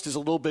East Coast is a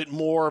little bit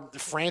more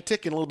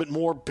frantic and a little bit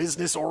more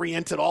business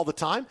oriented all the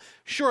time.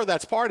 Sure,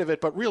 that's part of it.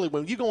 But really,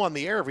 when you go on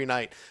the air every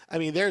night, I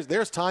mean,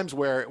 there's times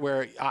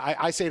where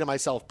I say to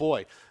myself,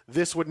 boy,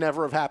 this would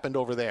never have happened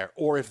over there.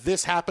 Or if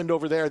this happened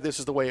over there, this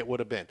is the way it would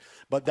have been.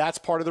 But that's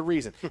part of the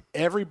reason.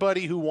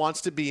 Everybody who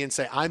wants to be and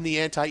say, I'm the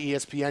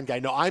anti-ESPN guy,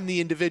 no, I'm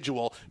the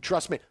individual,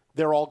 trust me,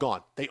 they're all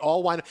gone. They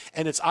all wind up,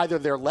 and it's either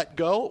they're let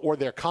go or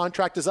their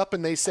contract is up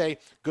and they say,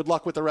 good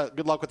luck with the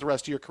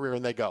rest of your career,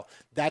 and they go.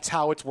 That's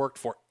how it's worked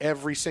for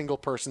every single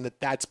person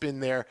that's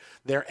been their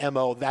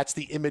MO. That's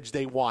the image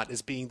they want,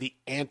 is being the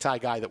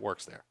anti-guy that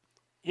works there.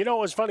 You know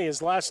what was funny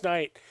is last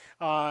night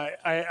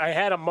I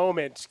had a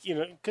moment,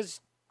 because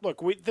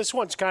look, this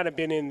one's kind of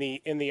been in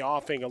the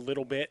offing a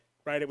little bit,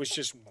 right? It was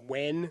just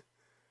when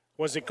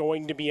was it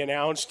going to be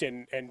announced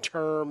and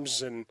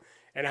terms and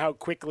how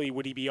quickly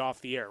would he be off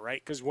the air, right?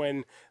 Because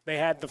when they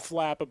had the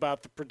flap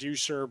about the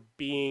producer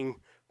being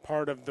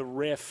part of the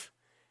riff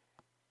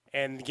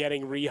and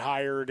getting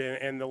rehired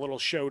and the little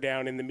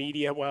showdown in the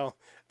media, well,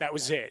 that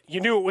was it.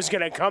 You knew it was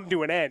going to come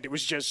to an end. It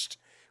was just,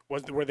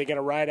 were they going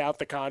to ride out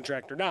the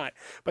contract or not?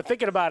 But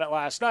thinking about it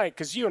last night,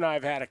 because you and I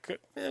have had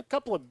a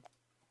couple of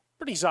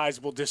pretty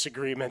sizable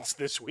disagreements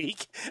this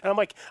week. And I'm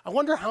like, I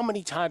wonder how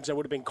many times I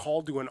would have been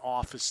called to an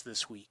office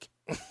this week.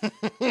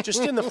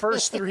 Just in the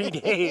first 3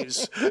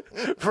 days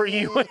for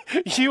you and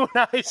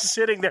I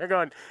sitting there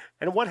going,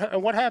 and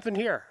what happened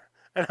here?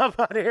 And how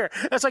about here?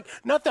 It's like,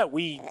 not that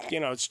we,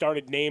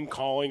 started name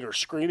calling or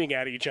screaming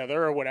at each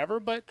other or whatever,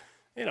 but,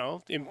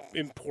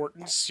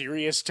 important,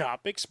 serious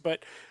topics,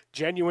 but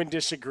genuine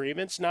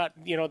disagreements, not,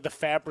 the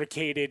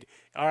fabricated,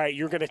 all right,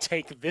 you're going to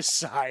take this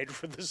side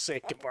for the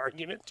sake of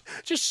argument.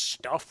 Just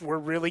stuff we're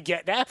really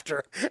getting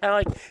after.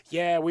 And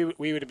we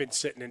would have been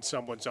sitting in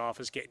someone's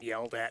office getting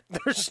yelled at.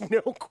 There's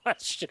no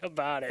question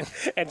about it.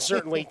 And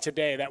certainly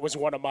today, that was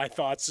one of my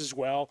thoughts as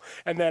well.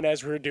 And then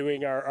as we're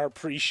doing our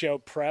pre-show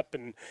prep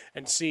and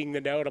seeing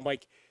the note, I'm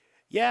like,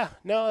 yeah,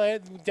 no,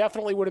 it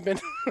definitely would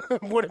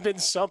have been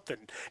something.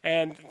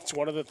 And it's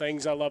one of the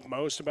things I love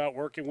most about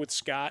working with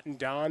Scott and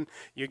Don.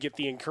 You get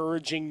the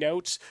encouraging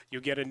notes. You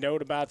get a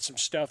note about some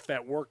stuff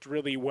that worked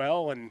really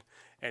well and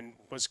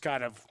was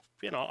kind of,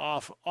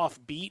 off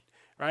beat,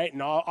 right?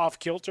 And off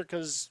kilter,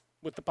 because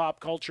with the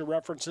pop culture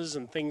references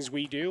and things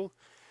we do,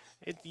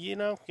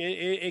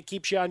 it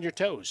keeps you on your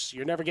toes.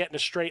 You're never getting a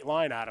straight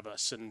line out of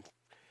us. And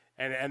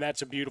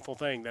that's a beautiful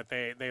thing that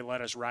they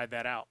let us ride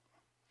that out.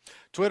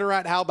 Twitter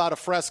at How About a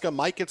Fresca,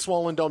 Mike at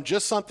Swollen Dome.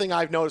 Just something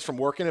I've noticed from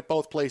working at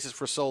both places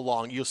for so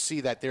long. You'll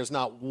see that there's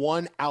not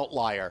one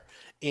outlier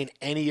in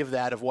any of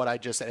that of what I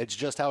just said. It's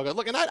just how it goes.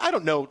 Look, and I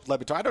don't know Le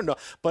Batard, I don't know,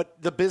 but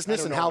the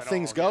business and how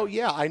things go,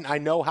 I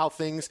know how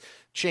things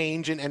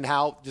change and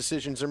how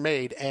decisions are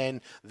made. And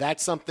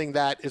that's something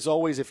that is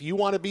always, if you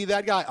want to be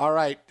that guy, all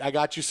right, I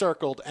got you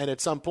circled. And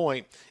at some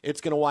point,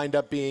 it's going to wind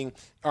up being,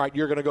 all right,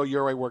 you're going to go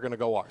your way, we're going to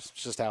go ours.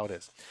 It's just how it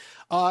is.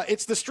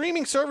 It's the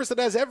streaming service that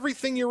has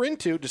everything you're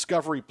into.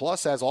 Discovery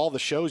Plus has all the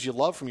shows you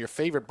love from your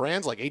favorite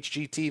brands like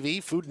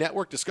HGTV, Food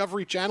Network,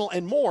 Discovery Channel,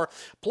 and more,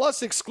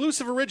 plus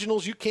exclusive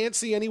originals you can't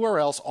see anywhere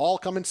else, all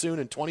coming soon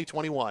in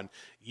 2021,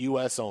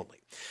 U.S. only.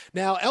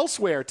 Now,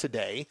 elsewhere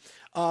today,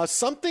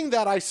 something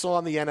that I saw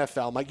in the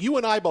NFL, Mike, you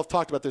and I both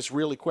talked about this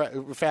really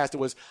fast. It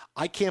was,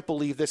 I can't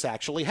believe this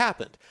actually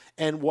happened.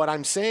 And what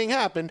I'm saying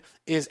happened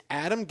is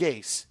Adam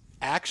Gase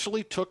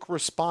actually took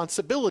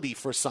responsibility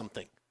for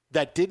something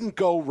that didn't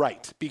go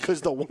right,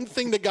 because the one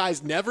thing the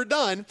guy's never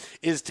done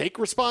is take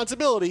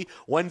responsibility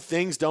when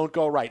things don't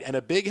go right. And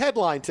a big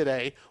headline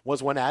today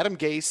was when Adam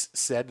Gase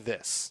said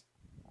this.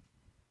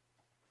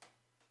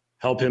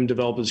 Help him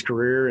develop his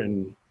career,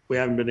 and we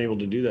haven't been able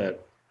to do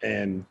that.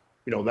 And,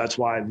 that's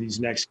why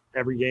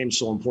every game's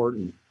so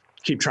important.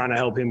 Keep trying to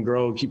help him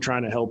grow, keep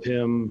trying to help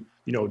him,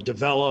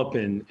 develop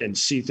and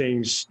see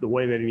things the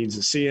way that he needs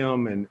to see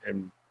them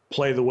and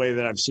play the way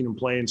that I've seen him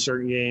play in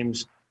certain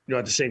games.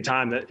 At the same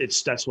time,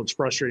 that's what's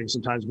frustrating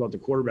sometimes about the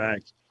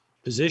quarterback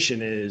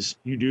position is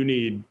you do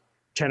need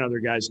 10 other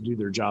guys to do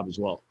their job as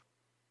well.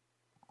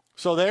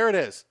 So there it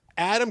is.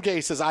 Adam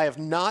Gase says, I have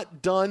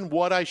not done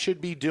what I should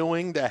be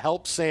doing to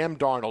help Sam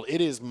Darnold.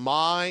 It is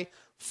my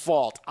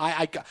fault.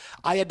 I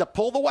had to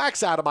pull the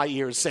wax out of my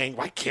ears saying,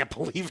 I can't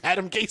believe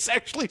Adam Gase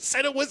actually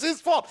said it was his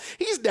fault.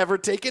 He's never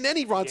taken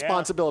any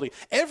responsibility.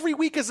 Yeah. Every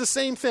week is the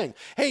same thing.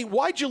 Hey,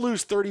 why'd you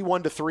lose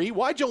 31-3?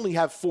 Why'd you only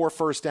have 4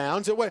 first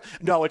downs?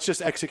 No, it's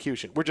just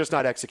execution. We're just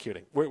not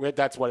executing.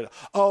 That's what it is.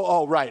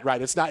 Oh, right.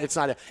 It's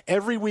not.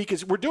 Every week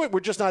we're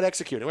just not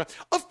executing.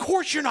 Of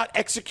course you're not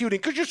executing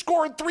because you're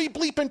scoring 3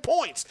 bleeping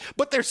points,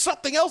 but there's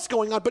something else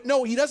going on. But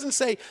no, he doesn't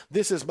say,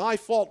 this is my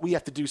fault. We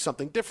have to do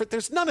something different.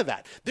 There's none of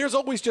that. There's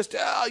always just,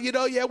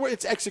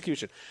 it's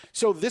execution.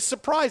 So this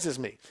surprises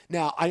me.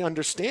 Now, I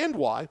understand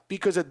why,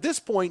 because at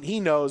this point he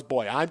knows,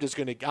 boy, I'm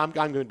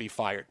going to be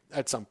fired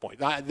at some point.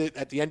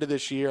 At the end of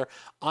this year,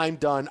 I'm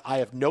done. I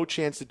have no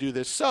chance to do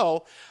this.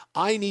 So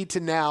I need to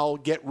now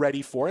get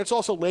ready for it. It's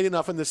also late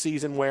enough in the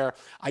season where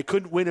I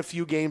couldn't win a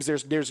few games.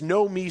 There's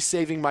no me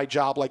saving my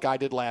job like I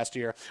did last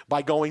year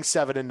by going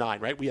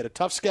 7-9, right? We had a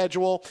tough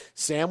schedule.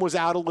 Sam was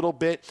out a little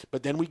bit,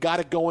 but then we got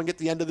it going at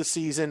the end of the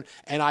season,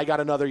 and I got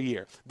another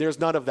year. There's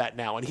none of that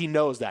now, and he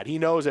knows that. He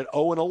knows at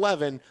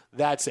 0-11,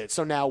 that's it.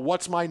 So now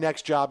what's my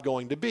next job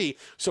going to be?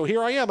 So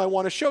here I am. I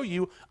want to show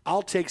you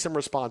I'll take some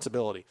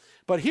responsibility.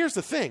 But here's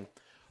the thing.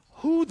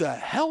 Who the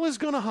hell is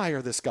going to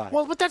hire this guy?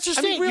 Well, but that's just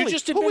it. Really, you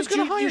just who is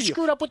going to hire you? You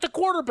screwed up with the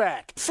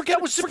quarterback.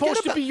 That was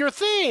supposed to be your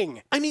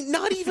thing. I mean,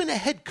 not even a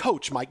head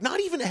coach, Mike. Not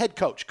even a head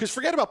coach. Because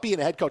forget about being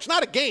a head coach.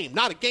 Not a game.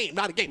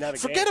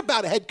 Forget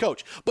about a head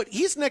coach. But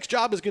his next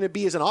job is going to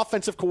be as an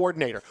offensive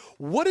coordinator.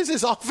 What has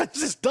his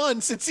offense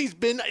done since he's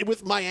been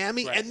with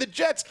Miami and the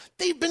Jets?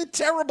 They've been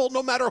terrible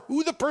no matter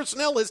who the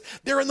personnel is.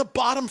 They're in the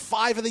bottom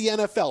 5 of the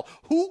NFL.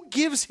 Who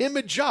gives him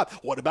a job?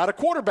 What about a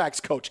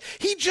quarterback's coach?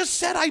 He just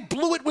said I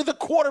blew it with a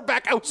quarterback.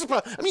 I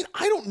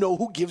don't know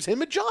who gives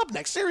him a job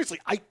next. Seriously,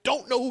 I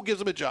don't know who gives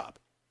him a job.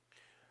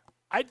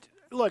 I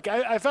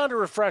found it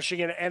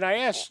refreshing, and I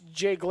asked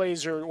Jay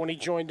Glazer when he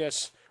joined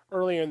us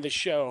earlier in the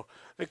show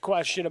the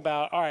question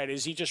about, all right,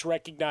 is he just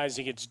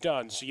recognizing it's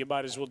done? So you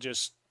might as well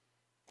just,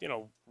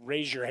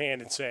 raise your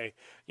hand and say,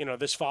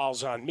 this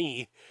falls on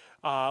me,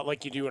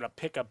 like you do in a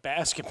pickup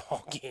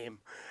basketball game.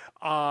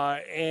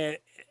 And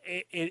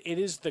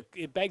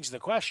it begs the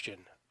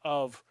question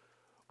of,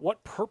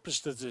 what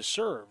purpose does this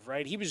serve,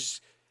 right? He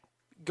was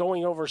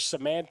going over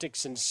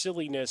semantics and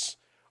silliness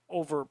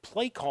over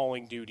play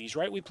calling duties,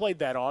 right? We played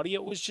that audio.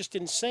 It was just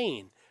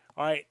insane.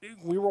 All right,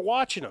 we were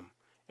watching him,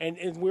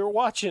 and we were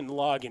watching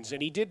Loggins,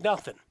 and he did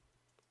nothing.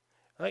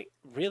 Like,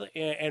 really?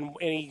 And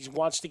he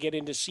wants to get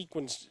into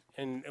sequence.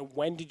 And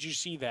when did you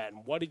see that?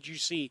 And what did you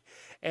see?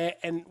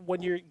 And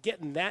when you're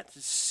getting that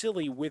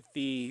silly with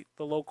the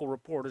local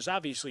reporters,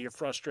 obviously you're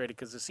frustrated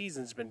because the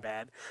season's been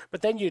bad.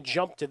 But then you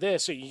jump to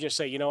this, and you just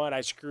say, you know what,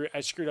 I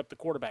screwed up the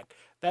quarterback.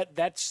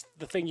 That's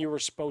the thing you were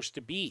supposed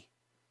to be.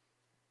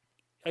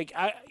 Like,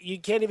 you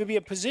can't even be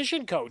a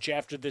position coach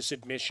after this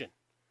admission.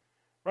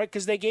 Right,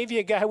 because they gave you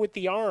a guy with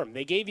the arm.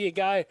 They gave you a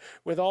guy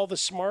with all the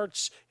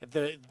smarts,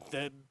 the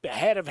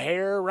head of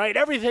hair, right?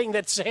 Everything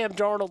that Sam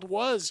Darnold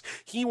was.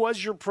 He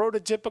was your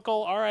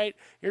prototypical, all right,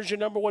 here's your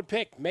number 1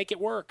 pick. Make it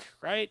work,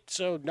 right?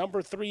 So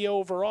number 3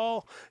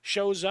 overall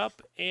shows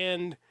up,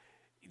 and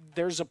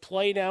there's a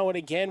play now and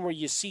again where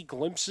you see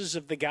glimpses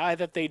of the guy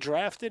that they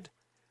drafted,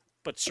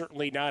 but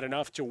certainly not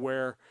enough to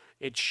where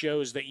it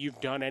shows that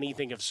you've done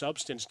anything of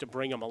substance to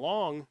bring him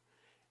along.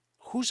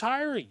 Who's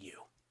hiring you?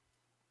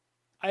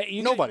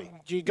 Nobody.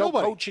 Do you go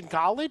coach in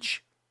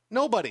college?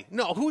 Nobody.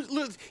 No.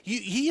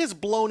 He has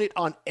blown it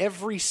on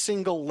every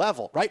single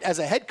level, right? As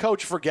a head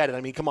coach, forget it.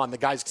 I mean, come on, the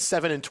guy's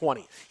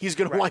 7-20. He's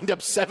going to wind up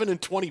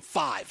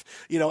 7-25,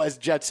 as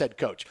Jets head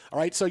coach. All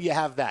right, so you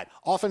have that.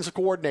 Offensive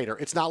coordinator.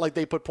 It's not like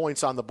they put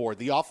points on the board.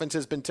 The offense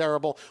has been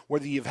terrible,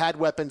 whether you've had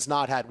weapons,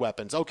 not had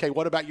weapons. Okay,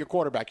 what about your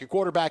quarterback? Your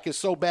quarterback is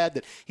so bad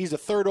that he's the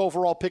 3rd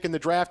overall pick in the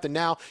draft, and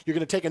now you're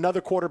going to take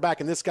another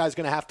quarterback, and this guy's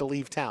going to have to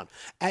leave town.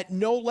 At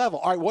no level.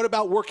 All right, what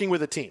about working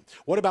with a team?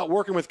 What about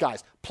working with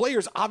guys?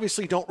 Players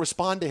obviously don't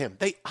respond to him.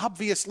 They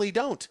obviously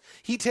don't.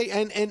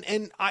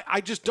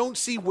 I just don't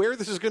see where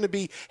this is going to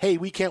be. Hey,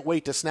 we can't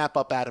wait to snap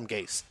up Adam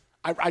Gase.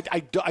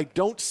 I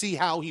don't see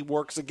how he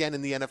works again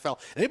in the NFL.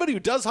 Anybody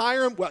who does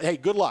hire him, well, hey,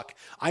 good luck.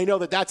 I know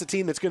that's a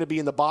team that's going to be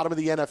in the bottom of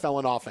the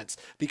NFL in offense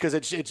because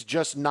it's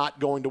just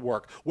not going to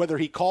work. Whether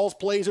he calls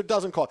plays or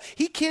doesn't call,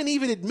 he can't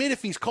even admit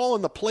if he's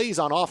calling the plays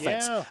on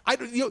offense.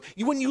 Yeah.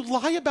 When you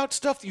lie about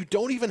stuff you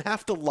don't even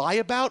have to lie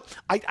about,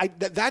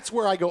 that's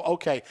where I go,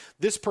 okay,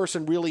 this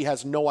person really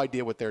has no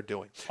idea what they're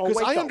doing.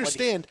 Because I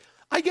understand.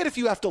 I get if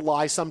you have to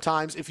lie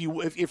sometimes.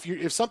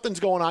 If something's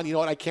going on, you know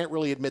what? I can't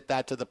really admit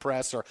that to the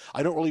press, or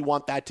I don't really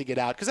want that to get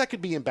out because that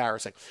could be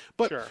embarrassing.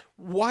 But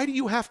why do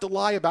you have to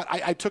lie about?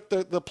 I took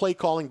the play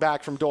calling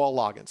back from Doyle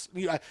Loggins.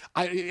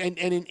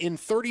 In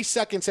 30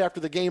 seconds after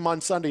the game on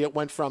Sunday, it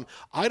went from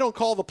I don't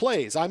call the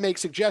plays, I make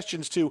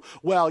suggestions to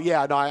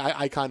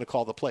I kind of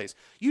call the plays.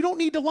 You don't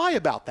need to lie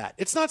about that.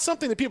 It's not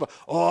something that people.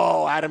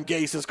 Oh, Adam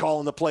Gase is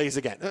calling the plays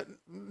again.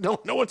 No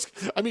one's.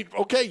 I mean,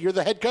 okay, you're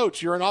the head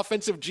coach. You're an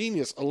offensive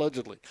genius,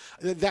 allegedly.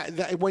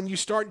 That when you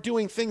start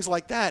doing things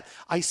like that,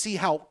 I see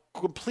how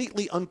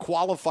completely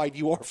unqualified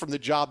you are from the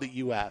job that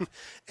you have.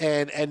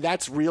 and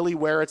that's really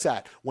where it's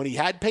at. When he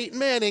had Peyton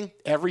Manning,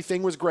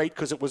 everything was great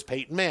because it was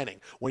Peyton Manning.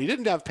 When he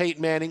didn't have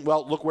Peyton Manning,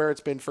 well, look where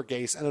it's been for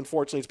Gase. And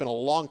unfortunately, it's been a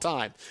long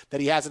time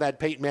that he hasn't had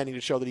Peyton Manning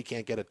to show that he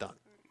can't get it done.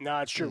 No,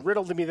 it's true.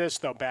 Riddle to me this,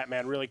 though,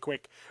 Batman, really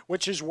quick.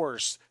 Which is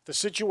worse, the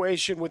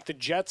situation with the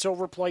Jets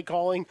over play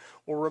calling,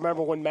 or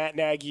remember when Matt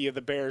Nagy of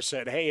the Bears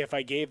said, hey, if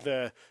I gave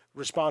the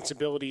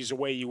responsibilities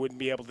away, you wouldn't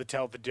be able to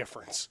tell the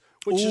difference?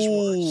 Which is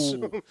worse?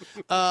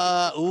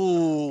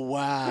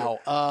 Wow.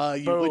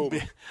 You wouldn't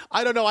be,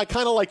 I don't know. I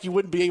kind of like you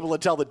wouldn't be able to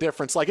tell the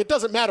difference. Like, it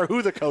doesn't matter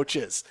who the coach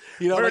is.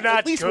 We're like, not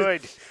at least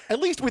good. At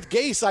least with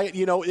Gase,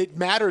 it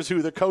matters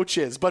who the coach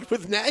is. But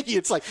with Nagy,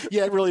 it's like,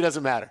 yeah, it really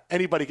doesn't matter.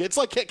 Anybody. It's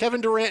like Kevin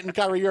Durant and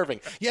Kyrie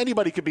Irving. Yeah,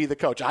 anybody could be the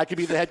coach. I could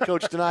be the head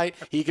coach tonight.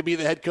 He could be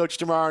the head coach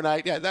tomorrow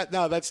night. Yeah,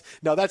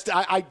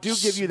 I do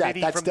give you that.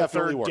 Smitty That's from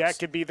definitely the third worse. deck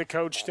could be the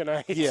coach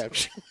tonight. Yeah.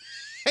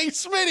 Hey,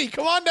 Smitty,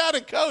 come on down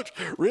and coach.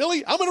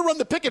 Really? I'm going to run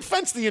the picket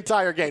fence the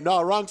entire game.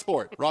 No, wrong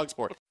sport.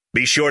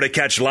 Be sure to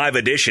catch live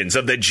editions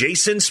of The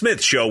Jason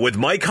Smith Show with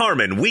Mike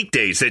Harmon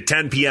weekdays at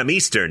 10 p.m.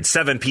 Eastern,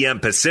 7 p.m.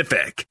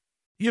 Pacific.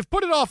 You've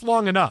put it off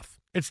long enough.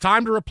 It's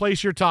time to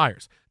replace your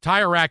tires.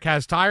 Tire Rack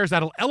has tires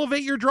that'll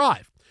elevate your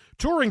drive.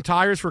 Touring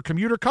tires for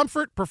commuter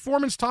comfort,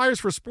 performance tires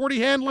for sporty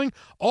handling,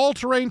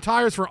 all-terrain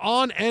tires for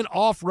on- and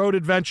off-road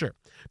adventure.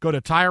 Go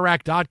to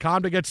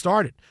TireRack.com to get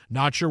started.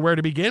 Not sure where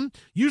to begin?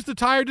 Use the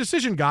Tire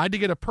Decision Guide to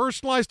get a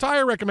personalized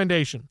tire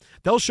recommendation.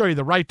 They'll show you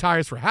the right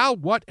tires for how,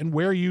 what, and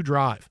where you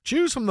drive.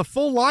 Choose from the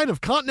full line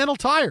of Continental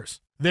tires.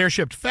 They're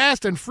shipped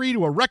fast and free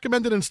to a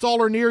recommended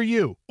installer near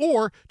you.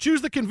 Or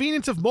choose the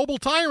convenience of mobile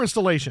tire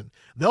installation.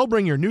 They'll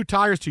bring your new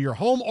tires to your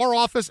home or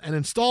office and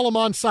install them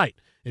on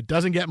site. It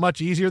doesn't get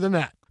much easier than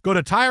that. Go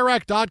to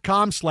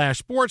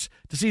TireRack.com/sports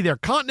to see their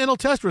Continental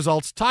test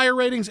results, tire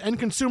ratings, and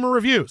consumer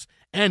reviews.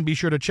 And be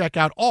sure to check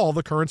out all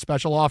the current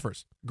special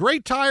offers.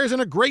 Great tires and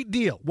a great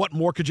deal. What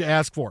more could you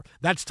ask for?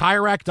 That's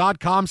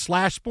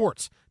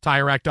TireRack.com/sports.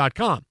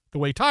 TireRack.com, the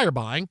way tire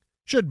buying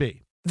should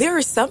be. There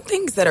are some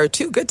things that are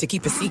too good to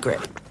keep a secret.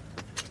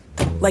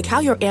 Like how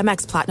your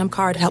Amex Platinum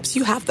card helps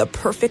you have the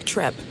perfect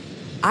trip.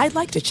 I'd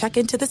like to check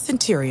into the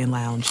Centurion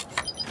Lounge.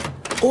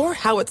 Or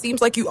how it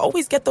seems like you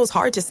always get those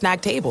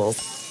hard-to-snag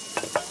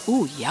tables.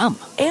 Ooh, yum.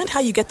 And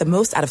how you get the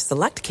most out of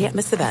select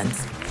can't-miss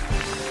events.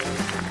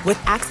 With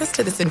access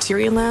to the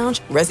Centurion Lounge,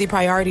 Resi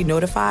Priority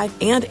Notified,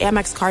 and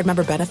Amex card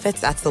member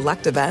benefits at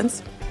select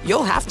events,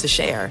 you'll have to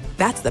share.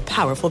 That's the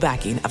powerful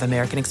backing of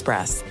American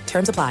Express.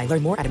 Terms apply.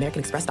 Learn more at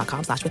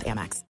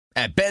americanexpress.com/withAmex.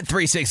 At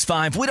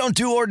Bet365, we don't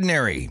do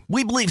ordinary.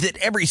 We believe that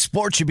every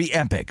sport should be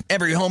epic.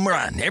 Every home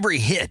run, every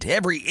hit,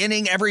 every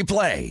inning, every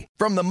play.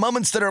 From the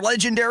moments that are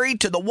legendary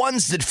to the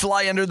ones that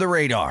fly under the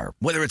radar.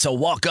 Whether it's a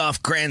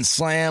walk-off grand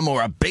slam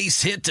or a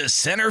base hit to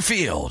center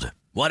field.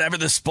 Whatever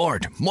the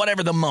sport,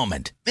 whatever the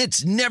moment,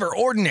 it's never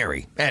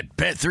ordinary at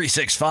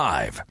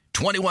Bet365.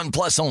 21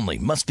 plus only.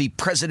 Must be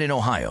present in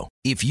Ohio.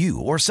 If you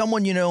or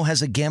someone you know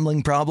has a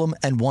gambling problem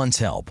and wants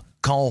help,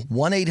 call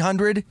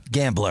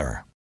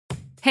 1-800-GAMBLER.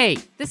 Hey,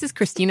 this is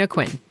Christina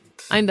Quinn.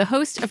 I'm the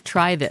host of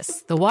Try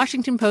This, the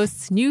Washington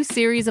Post's new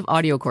series of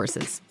audio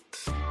courses.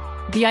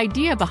 The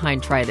idea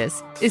behind Try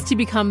This is to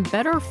become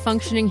better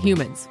functioning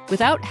humans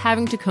without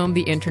having to comb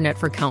the internet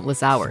for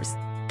countless hours.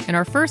 In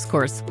our first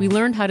course, we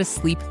learned how to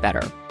sleep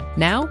better.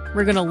 Now,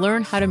 we're going to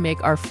learn how to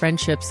make our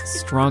friendships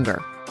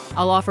stronger.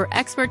 I'll offer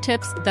expert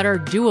tips that are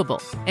doable,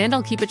 and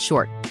I'll keep it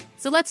short.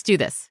 So let's do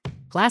this.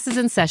 Class is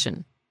in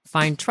session.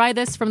 Find Try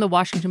This from the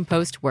Washington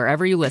Post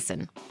wherever you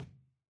listen.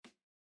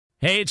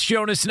 Hey, it's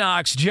Jonas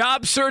Knox.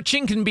 Job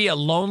searching can be a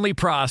lonely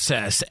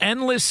process.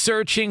 Endless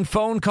searching,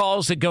 phone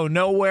calls that go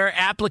nowhere,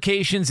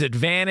 applications that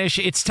vanish.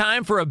 It's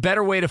time for a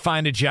better way to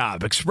find a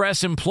job.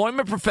 Express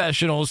Employment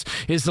Professionals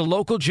is the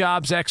local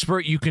jobs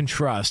expert you can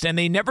trust, and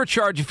they never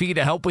charge a fee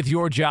to help with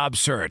your job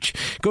search.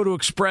 Go to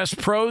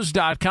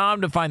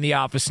expresspros.com to find the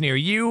office near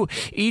you.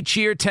 Each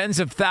year, tens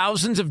of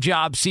thousands of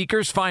job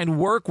seekers find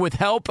work with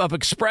help of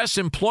Express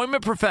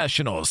Employment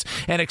Professionals.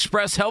 And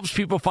Express helps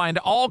people find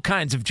all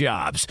kinds of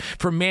jobs,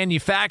 from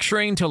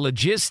manufacturing to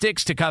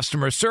logistics to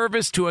customer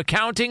service to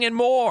accounting and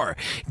more.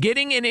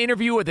 Getting an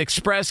interview with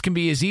Express can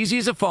be as easy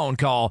as a phone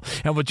call,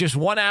 and with just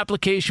one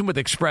application with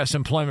Express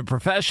Employment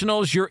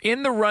Professionals, you're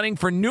in the running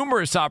for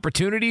numerous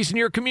opportunities in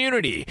your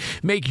community.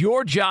 Make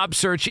your job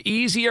search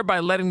easier by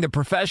letting the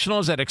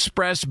professionals at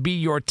Express be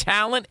your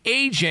talent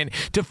agent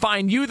to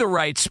find you the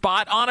right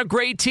spot on a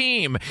great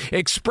team.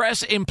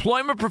 Express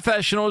Employment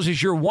Professionals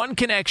is your one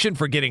connection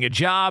for getting a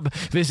job.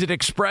 Visit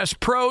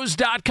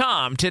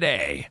expresspros.com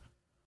today.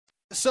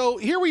 So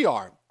here we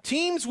are.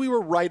 Teams we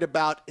were right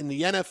about in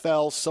the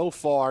NFL so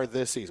far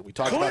this season. We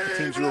talked about the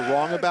teams we were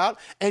wrong about.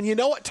 And you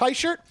know what,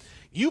 Tyshirt?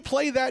 You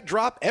play that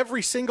drop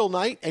every single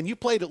night, and you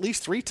played at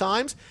least 3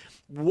 times.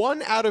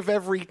 1 out of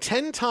every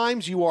 10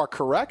 times you are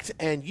correct,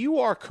 and you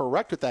are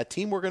correct with that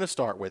team we're going to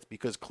start with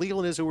because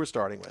Cleveland is who we're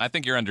starting with. I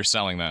think you're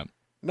underselling that.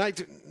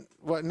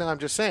 Well, no, I'm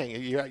just saying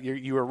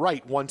you were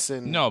right once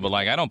in. No, but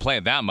I don't play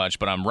it that much,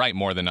 but I'm right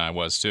more than I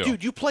was too.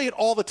 Dude, you play it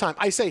all the time.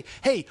 I say,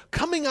 hey,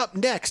 coming up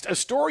next, a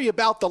story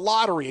about the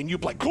lottery, and you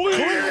play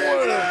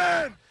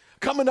Cleveland.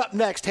 Coming up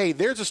next, hey,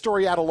 there's a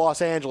story out of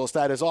Los Angeles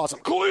that is awesome.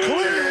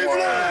 Cleveland,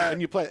 and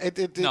you play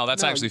it. No,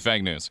 that's actually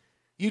fake news.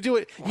 You do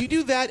it. You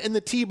do that and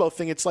the Tebow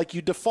thing. It's like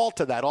you default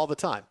to that all the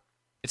time.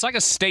 It's like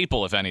a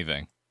staple, if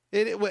anything.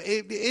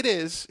 It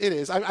is. It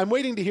is. I'm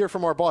waiting to hear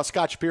from our boss,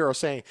 Scott Shapiro,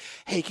 saying,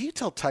 hey, can you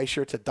tell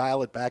Teicher to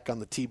dial it back on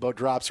the Tebow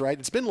drops, right?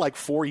 It's been like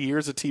 4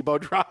 years of Tebow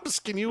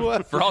drops. Can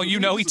you? For all you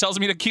know, he tells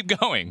me to keep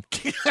going.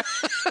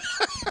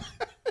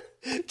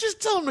 Just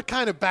tell him to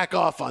kind of back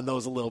off on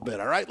those a little bit,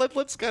 all right?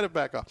 Let's kind of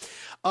back off.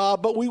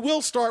 But we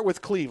will start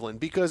with Cleveland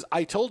because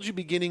I told you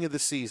beginning of the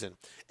season,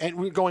 and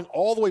we're going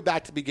all the way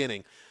back to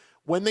beginning,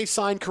 when they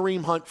signed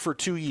Kareem Hunt for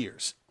 2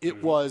 years,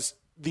 it was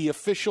the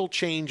official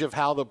change of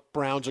how the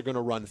Browns are going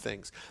to run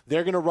things.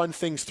 They're going to run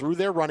things through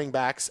their running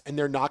backs, and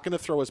they're not going to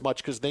throw as much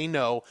because they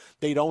know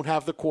they don't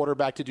have the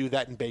quarterback to do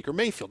that in Baker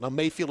Mayfield. Now,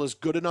 Mayfield is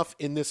good enough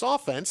in this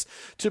offense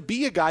to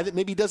be a guy that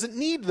maybe doesn't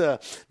need the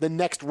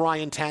next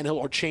Ryan Tannehill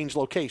or change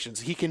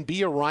locations. He can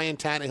be a Ryan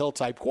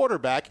Tannehill-type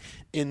quarterback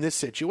in this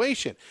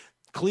situation.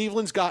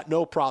 Cleveland's got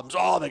no problems.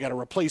 Oh, they got to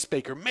replace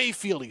Baker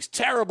Mayfield. He's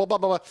terrible, blah,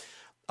 blah,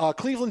 blah.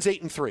 Cleveland's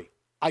 8-3.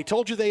 I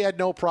told you they had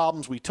no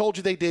problems. We told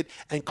you they did.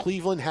 And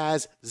Cleveland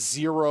has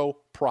 0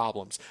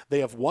 problems. They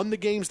have won the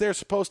games they're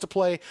supposed to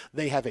play.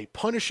 They have a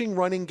punishing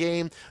running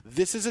game.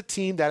 This is a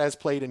team that has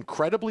played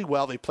incredibly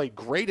well. They played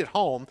great at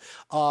home.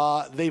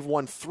 They've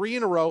won 3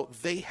 in a row.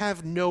 They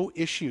have no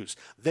issues.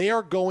 They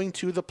are going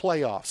to the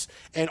playoffs.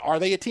 And are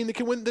they a team that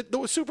can win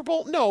the Super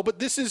Bowl? No,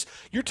 but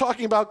you're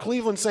talking about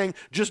Cleveland saying,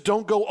 just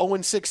don't go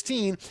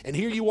 0-16. And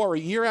here you are a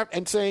year after,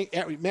 and saying,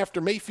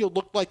 after Mayfield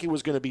looked like it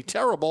was going to be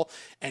terrible,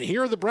 and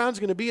here are the Browns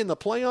going to be in the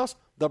playoffs.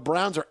 The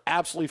Browns are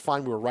absolutely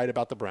fine. We were right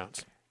about the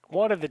Browns.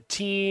 One of the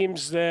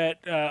teams that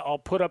I'll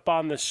put up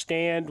on the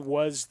stand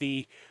was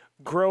the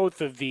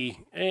growth of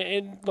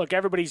and look,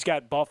 everybody's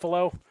got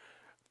Buffalo,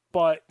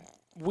 but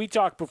we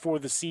talked before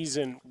the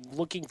season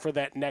looking for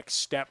that next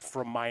step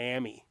from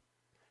Miami.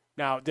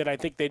 Now, did I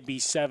think they'd be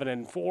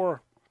 7-4?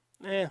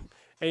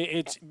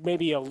 It's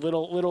maybe a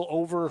little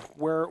over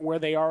where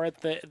they are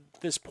at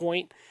this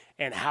point,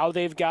 and how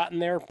they've gotten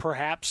there,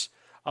 perhaps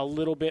a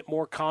little bit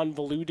more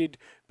convoluted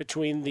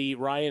between the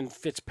Ryan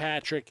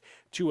Fitzpatrick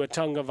to a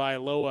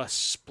Tagovailoa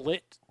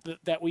split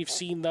that we've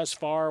seen thus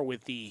far,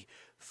 with the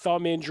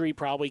thumb injury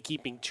probably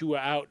keeping Tua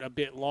out a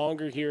bit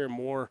longer here, and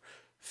more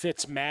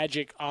Fitz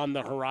magic on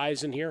the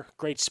horizon here.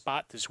 Great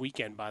spot this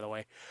weekend, by the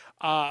way.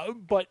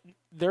 But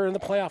they're in the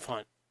playoff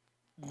hunt.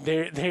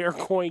 They are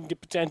going to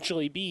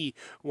potentially be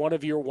one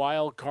of your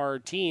wild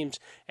card teams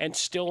and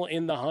still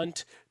in the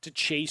hunt to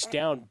chase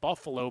down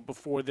Buffalo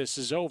before this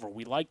is over.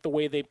 We like the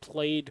way they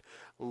played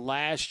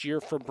last year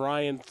for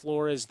Brian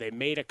Flores. They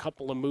made a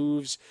couple of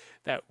moves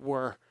that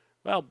were,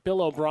 well,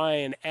 Bill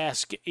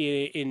O'Brien-esque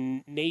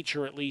in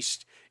nature, at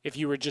least if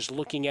you were just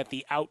looking at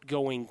the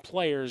outgoing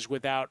players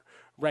without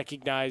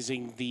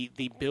recognizing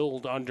the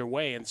build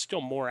underway, and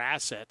still more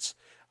assets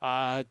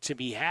to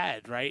be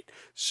had, right?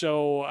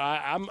 So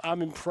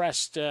I'm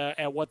impressed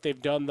at what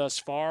they've done thus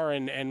far,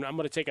 and I'm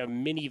going to take a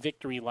mini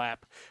victory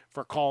lap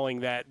for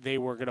calling that they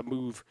were going to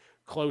move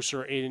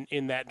closer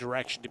in that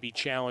direction to be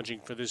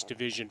challenging for this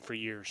division for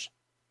years.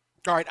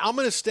 All right, I'm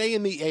going to stay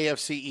in the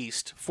AFC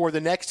East for the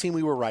next team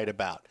we were right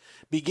about.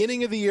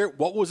 Beginning of the year,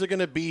 what was it going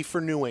to be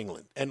for New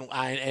England?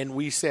 And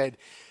we said,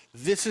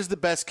 this is the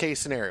best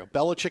case scenario.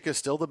 Belichick is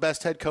still the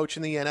best head coach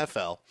in the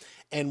NFL.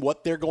 And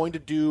what they're going to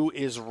do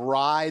is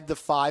ride the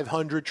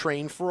 500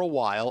 train for a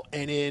while.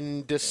 And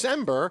in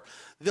December,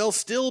 they'll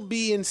still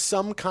be in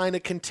some kind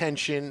of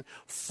contention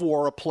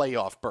for a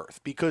playoff berth,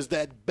 because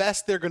at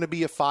best they're going to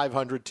be a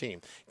 500 team.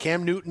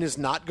 Cam Newton is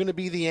not going to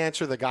be the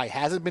answer. The guy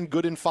hasn't been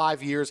good in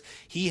 5 years.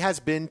 He has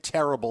been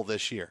terrible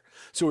this year.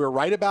 So we were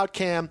right about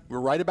Cam. We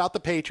were right about the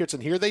Patriots.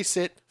 And here they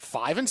sit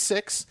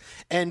 5-6.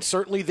 And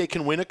certainly they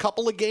can win a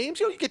couple of games.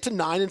 You get to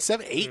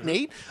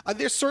 9-7,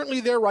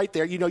 8-8. They're right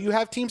there. You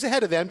have teams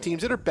ahead of them,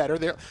 teams that are better.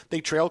 They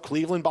trail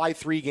Cleveland by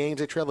 3 games.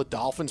 They trail the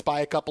Dolphins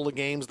by a couple of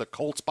games, the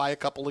Colts by a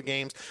couple of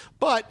games.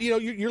 But,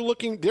 you're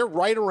looking, they're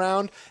right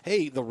around,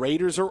 hey, the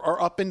Raiders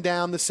are up and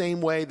down the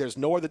same way. There's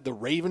no that the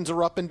Ravens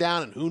are up and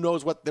down, and who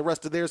knows what the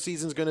rest of their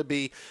season's going to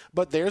be.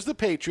 But there's the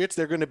Patriots.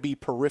 They're going to be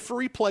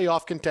periphery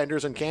playoff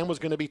contenders, and Cam was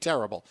going to be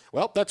terrible.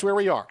 Well, that's where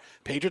we are.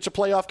 Patriots are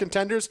playoff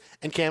contenders,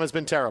 and Cam has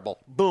been terrible.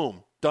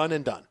 Boom. Done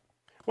and done.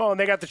 Well, and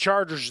they got the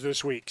Chargers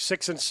this week,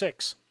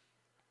 6-6.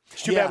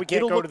 It's too bad we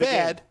can't go to the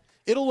game.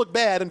 It'll look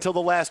bad until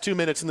the last 2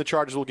 minutes, and the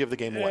Chargers will give the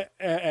game away.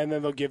 And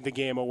then they'll give the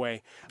game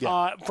away.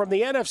 Yeah. From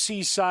the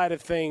NFC side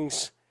of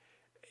things,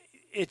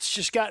 it's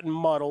just gotten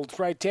muddled,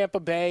 right? Tampa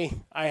Bay,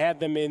 I had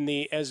them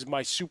as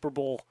my Super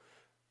Bowl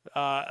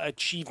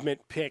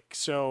achievement pick,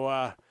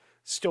 so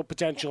still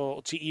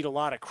potential to eat a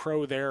lot of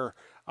crow there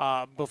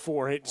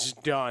before it's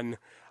done.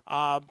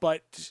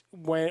 But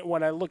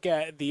when I look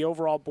at the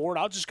overall board,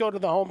 I'll just go to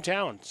the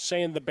hometown,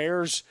 saying the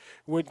Bears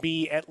would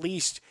be at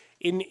least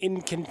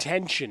in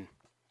contention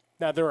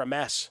Now, they're a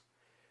mess,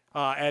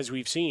 as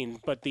we've seen,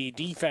 but the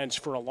defense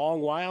for a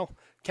long while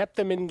kept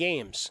them in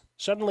games.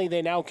 Suddenly,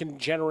 they now can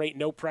generate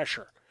no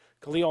pressure.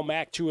 Khalil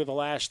Mack, 2 of the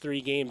last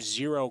 3 games,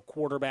 0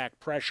 quarterback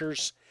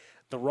pressures.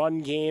 The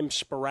run game,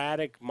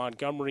 sporadic.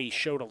 Montgomery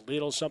showed a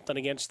little something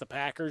against the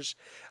Packers.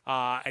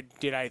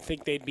 Did I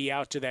think they'd be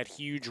out to that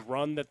huge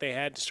run that they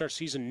had to start the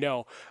season?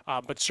 No,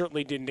 but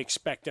certainly didn't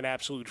expect an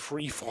absolute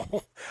free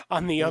fall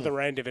on the other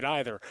end of it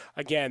either.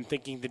 Again,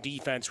 thinking the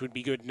defense would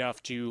be good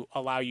enough to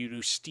allow you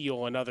to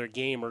steal another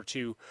game or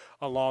two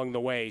along the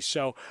way.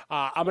 So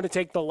I'm going to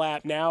take the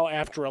lap now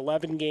after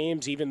 11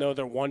 games, even though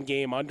they're 1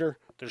 game under.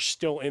 They're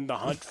still in the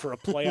hunt for a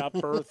playoff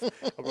berth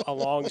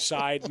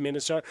alongside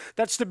Minnesota.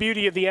 That's the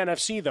beauty of the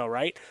NFC, though,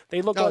 right?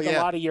 They look like a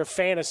lot of your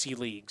fantasy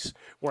leagues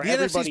where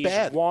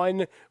everybody's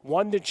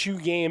 1 to 2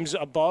 games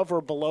above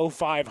or below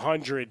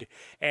 500,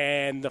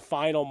 and the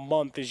final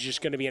month is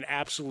just going to be an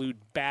absolute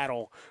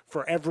battle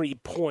for every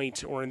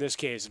point, or in this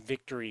case,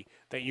 victory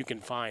that you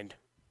can find.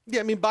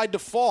 Yeah, I mean, by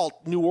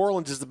default, New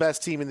Orleans is the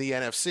best team in the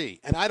NFC,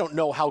 and I don't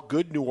know how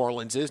good New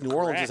Orleans is. New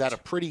Orleans has had a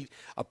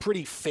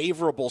pretty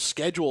favorable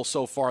schedule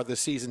so far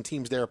this season.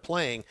 Teams they're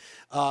playing,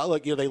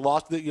 they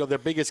lost their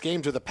biggest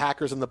games are the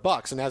Packers and the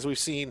Bucs, and as we've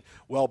seen,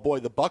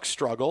 the Bucs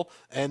struggle,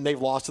 and they've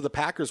lost to the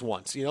Packers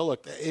once.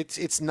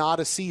 It's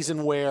not a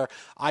season where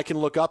I can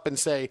look up and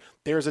say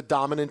there's a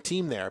dominant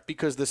team there,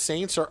 because the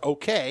Saints are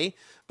okay.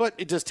 But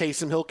does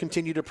Taysom Hill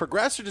continue to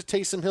progress, or does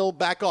Taysom Hill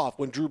back off?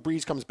 When Drew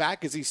Brees comes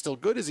back, is he still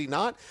good? Is he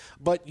not?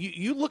 But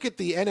you look at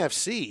the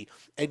NFC,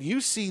 and you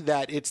see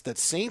that it's the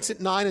Saints at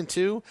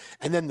 9-2,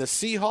 and then the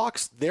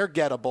Seahawks, they're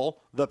gettable.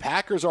 The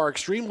Packers are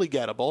extremely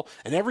gettable,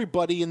 and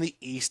everybody in the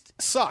East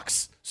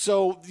sucks.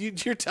 So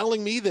you're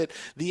telling me that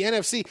the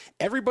NFC,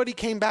 everybody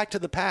came back to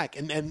the pack,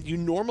 and you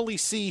normally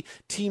see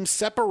teams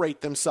separate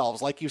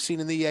themselves like you've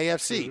seen in the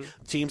AFC.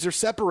 Mm-hmm. Teams are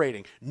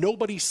separating.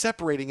 Nobody's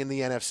separating in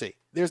the NFC.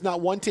 There's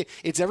not one team.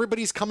 It's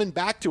everybody's coming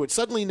back to it.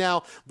 Suddenly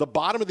now, the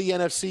bottom of the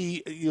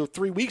NFC,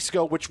 3 weeks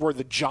ago, which were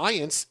the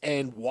Giants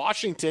and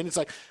Washington, it's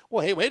like,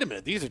 well, hey, wait a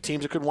minute. These are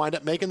teams that could wind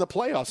up making the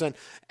playoffs. And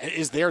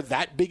is there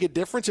that big a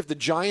difference? If the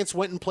Giants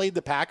went and played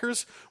the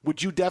Packers,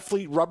 would you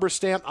definitely rubber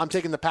stamp, I'm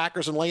taking the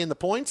Packers and laying the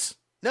points?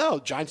 No,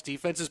 Giants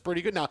defense is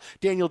pretty good. Now,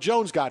 Daniel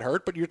Jones got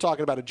hurt, but you're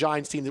talking about a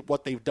Giants team that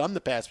what they've done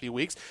the past few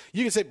weeks.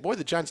 You can say, boy,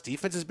 the Giants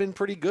defense has been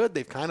pretty good.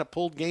 They've kind of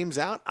pulled games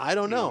out. I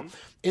don't know. Mm-hmm.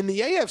 In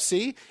the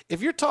AFC,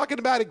 if you're talking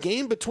about a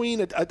game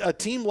between a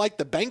team like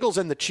the Bengals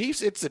and the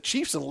Chiefs, it's the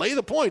Chiefs and lay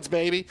the points,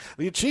 baby.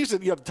 The Chiefs,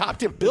 top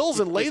tier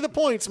Bills and lay the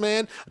points,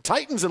 man.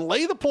 Titans and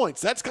lay the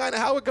points. That's kind of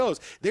how it goes.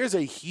 There's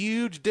a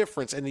huge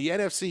difference. In the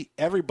NFC,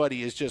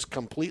 everybody has just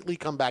completely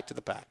come back to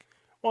the pack.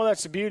 Well,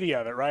 that's the beauty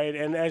of it, right?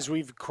 And as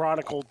we've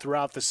chronicled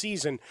throughout the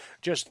season,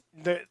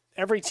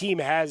 every team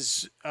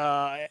has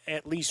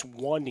at least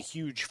one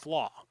huge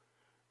flaw,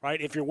 right?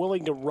 If you're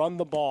willing to run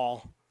the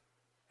ball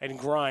and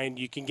grind,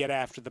 you can get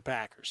after the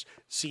Packers.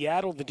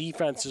 Seattle, the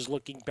defense is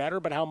looking better,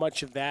 but how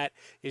much of that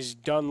is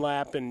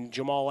Dunlap and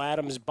Jamal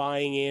Adams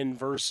buying in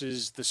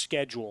versus the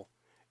schedule,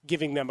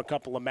 giving them a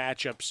couple of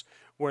matchups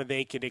where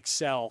they could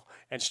excel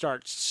and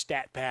start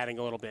stat padding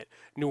a little bit.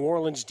 New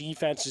Orleans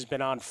defense has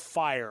been on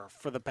fire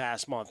for the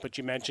past month, but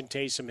you mentioned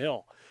Taysom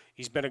Hill.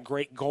 He's been a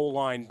great goal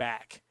line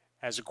back.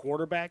 As a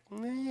quarterback,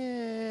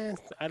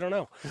 I don't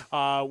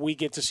know. We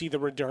get to see the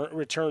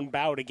return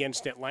bout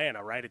against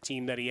Atlanta, right? A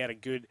team that he had a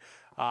good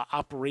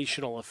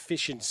operational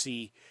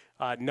efficiency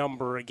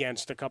number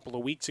against a couple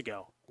of weeks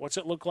ago. What's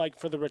it look like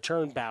for the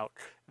return bout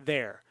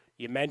there?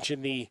 You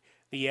mentioned the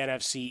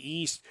NFC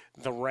East,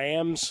 the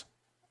Rams.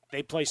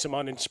 They play some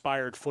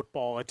uninspired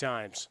football at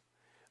times.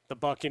 The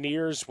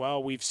Buccaneers,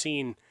 well, we've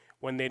seen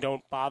when they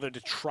don't bother to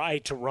try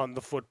to run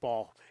the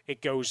football,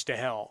 it goes to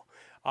hell.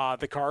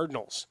 The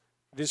Cardinals,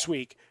 this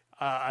week,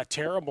 a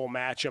terrible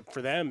matchup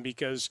for them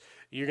because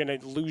you're going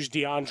to lose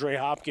DeAndre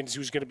Hopkins,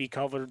 who's going to be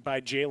covered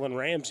by Jalen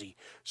Ramsey.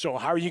 So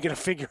how are you going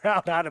to figure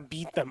out how to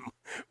beat them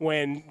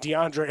when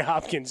DeAndre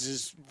Hopkins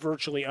is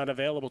virtually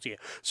unavailable to you?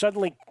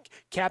 Suddenly,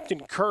 Captain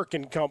Kirk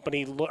and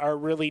company are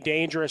really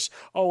dangerous.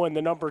 Oh, and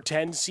the number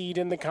 10 seed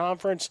in the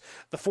conference,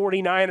 the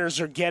 49ers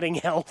are getting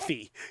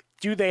healthy.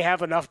 Do they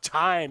have enough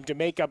time to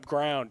make up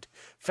ground?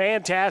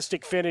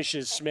 Fantastic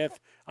finishes, Smith.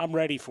 I'm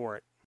ready for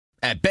it.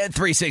 At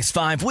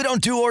Bet365, we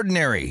don't do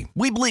ordinary.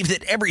 We believe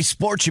that every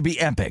sport should be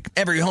epic.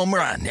 Every home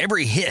run,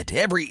 every hit,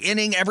 every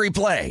inning, every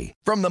play.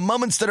 From the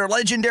moments that are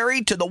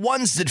legendary to the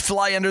ones that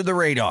fly under the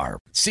radar.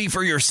 See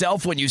for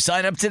yourself when you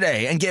sign up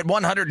today and get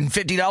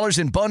 $150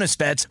 in bonus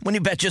bets when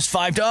you bet just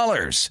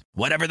 $5.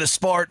 Whatever the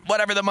sport,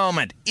 whatever the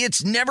moment,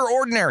 it's never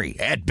ordinary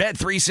at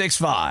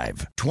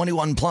Bet365.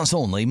 21 plus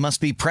only. Must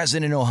be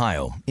present in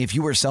Ohio. If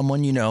you or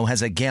someone you know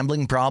has a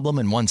gambling problem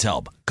and wants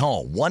help,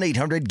 call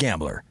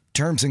 1-800-GAMBLER.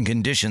 Terms and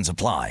conditions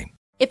apply.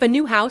 If a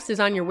new house is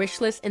on your wish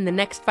list in the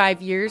next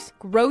 5 years,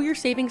 grow your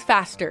savings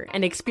faster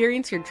and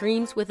experience your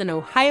dreams with an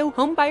Ohio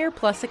Homebuyer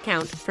Plus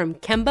account from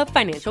Kemba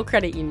Financial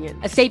Credit Union.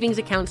 A savings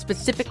account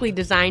specifically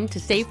designed to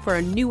save for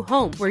a new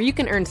home, where you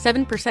can earn 7%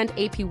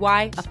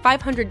 APY,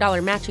 a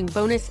 $500 matching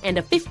bonus, and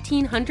a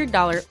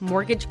 $1,500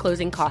 mortgage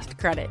closing cost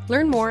credit.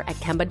 Learn more at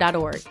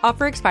Kemba.org.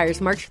 Offer expires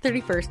March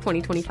 31st,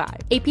 2025.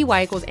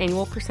 APY equals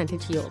annual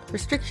percentage yield.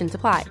 Restrictions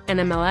apply.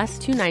 NMLS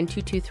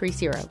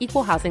 292230.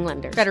 Equal housing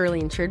lender.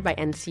 Federally insured by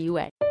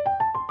NCUA.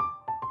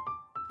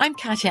 I'm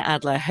Katya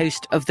Adler,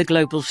 host of The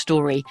Global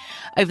Story.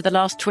 Over the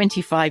last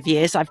 25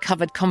 years, I've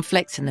covered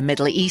conflicts in the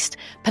Middle East,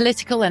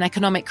 political and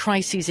economic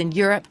crises in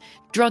Europe,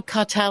 drug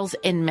cartels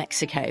in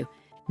Mexico.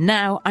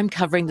 Now I'm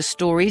covering the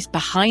stories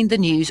behind the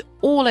news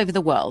all over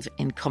the world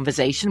in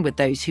conversation with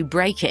those who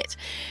break it.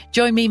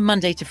 Join me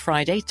Monday to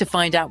Friday to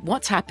find out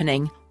what's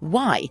happening,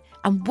 why,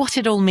 and what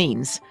it all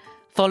means.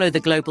 Follow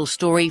The Global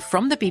Story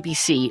from the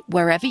BBC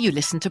wherever you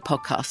listen to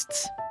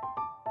podcasts.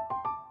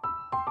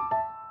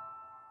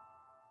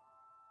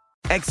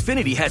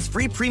 Xfinity has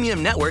free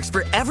premium networks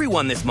for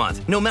everyone this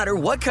month, no matter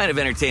what kind of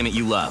entertainment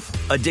you love.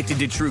 Addicted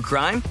to true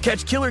crime?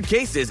 Catch killer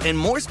cases and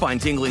more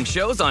spine-tingling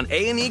shows on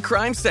A&E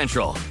Crime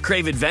Central.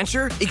 Crave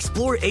adventure?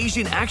 Explore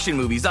Asian action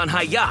movies on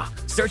Hi-Ya.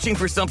 Searching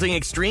for something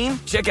extreme?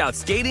 Check out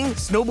skating,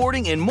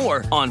 snowboarding, and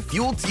more on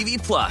Fuel TV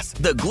Plus,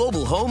 the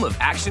global home of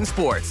action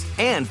sports.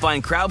 And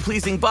find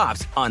crowd-pleasing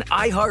bops on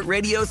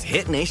iHeartRadio's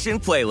Hit Nation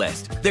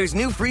playlist. There's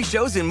new free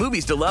shows and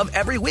movies to love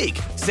every week.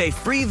 Say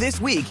free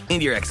this week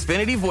in your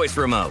Xfinity voice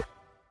remote.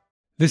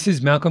 This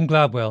is Malcolm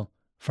Gladwell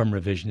from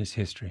Revisionist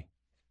History.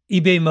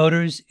 eBay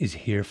Motors is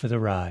here for the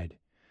ride.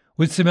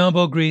 With some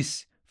elbow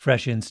grease,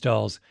 fresh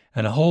installs,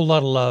 and a whole lot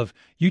of love,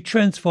 you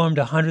transformed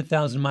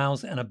 100,000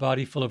 miles and a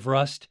body full of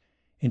rust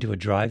into a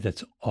drive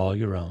that's all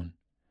your own.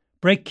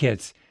 Brake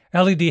kits,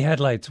 LED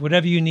headlights,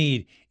 whatever you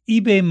need,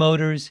 eBay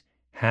Motors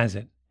has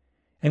it.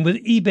 And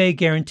with eBay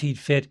Guaranteed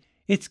Fit,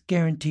 it's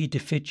guaranteed to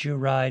fit your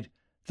ride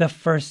the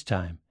first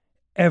time,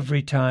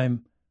 every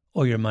time,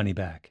 or your money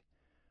back.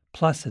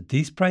 Plus, at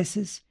these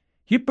prices,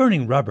 you're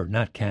burning rubber,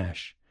 not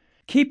cash.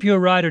 Keep your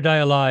ride or die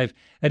alive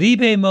at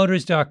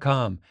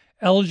ebaymotors.com.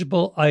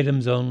 Eligible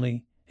items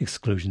only.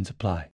 Exclusions apply.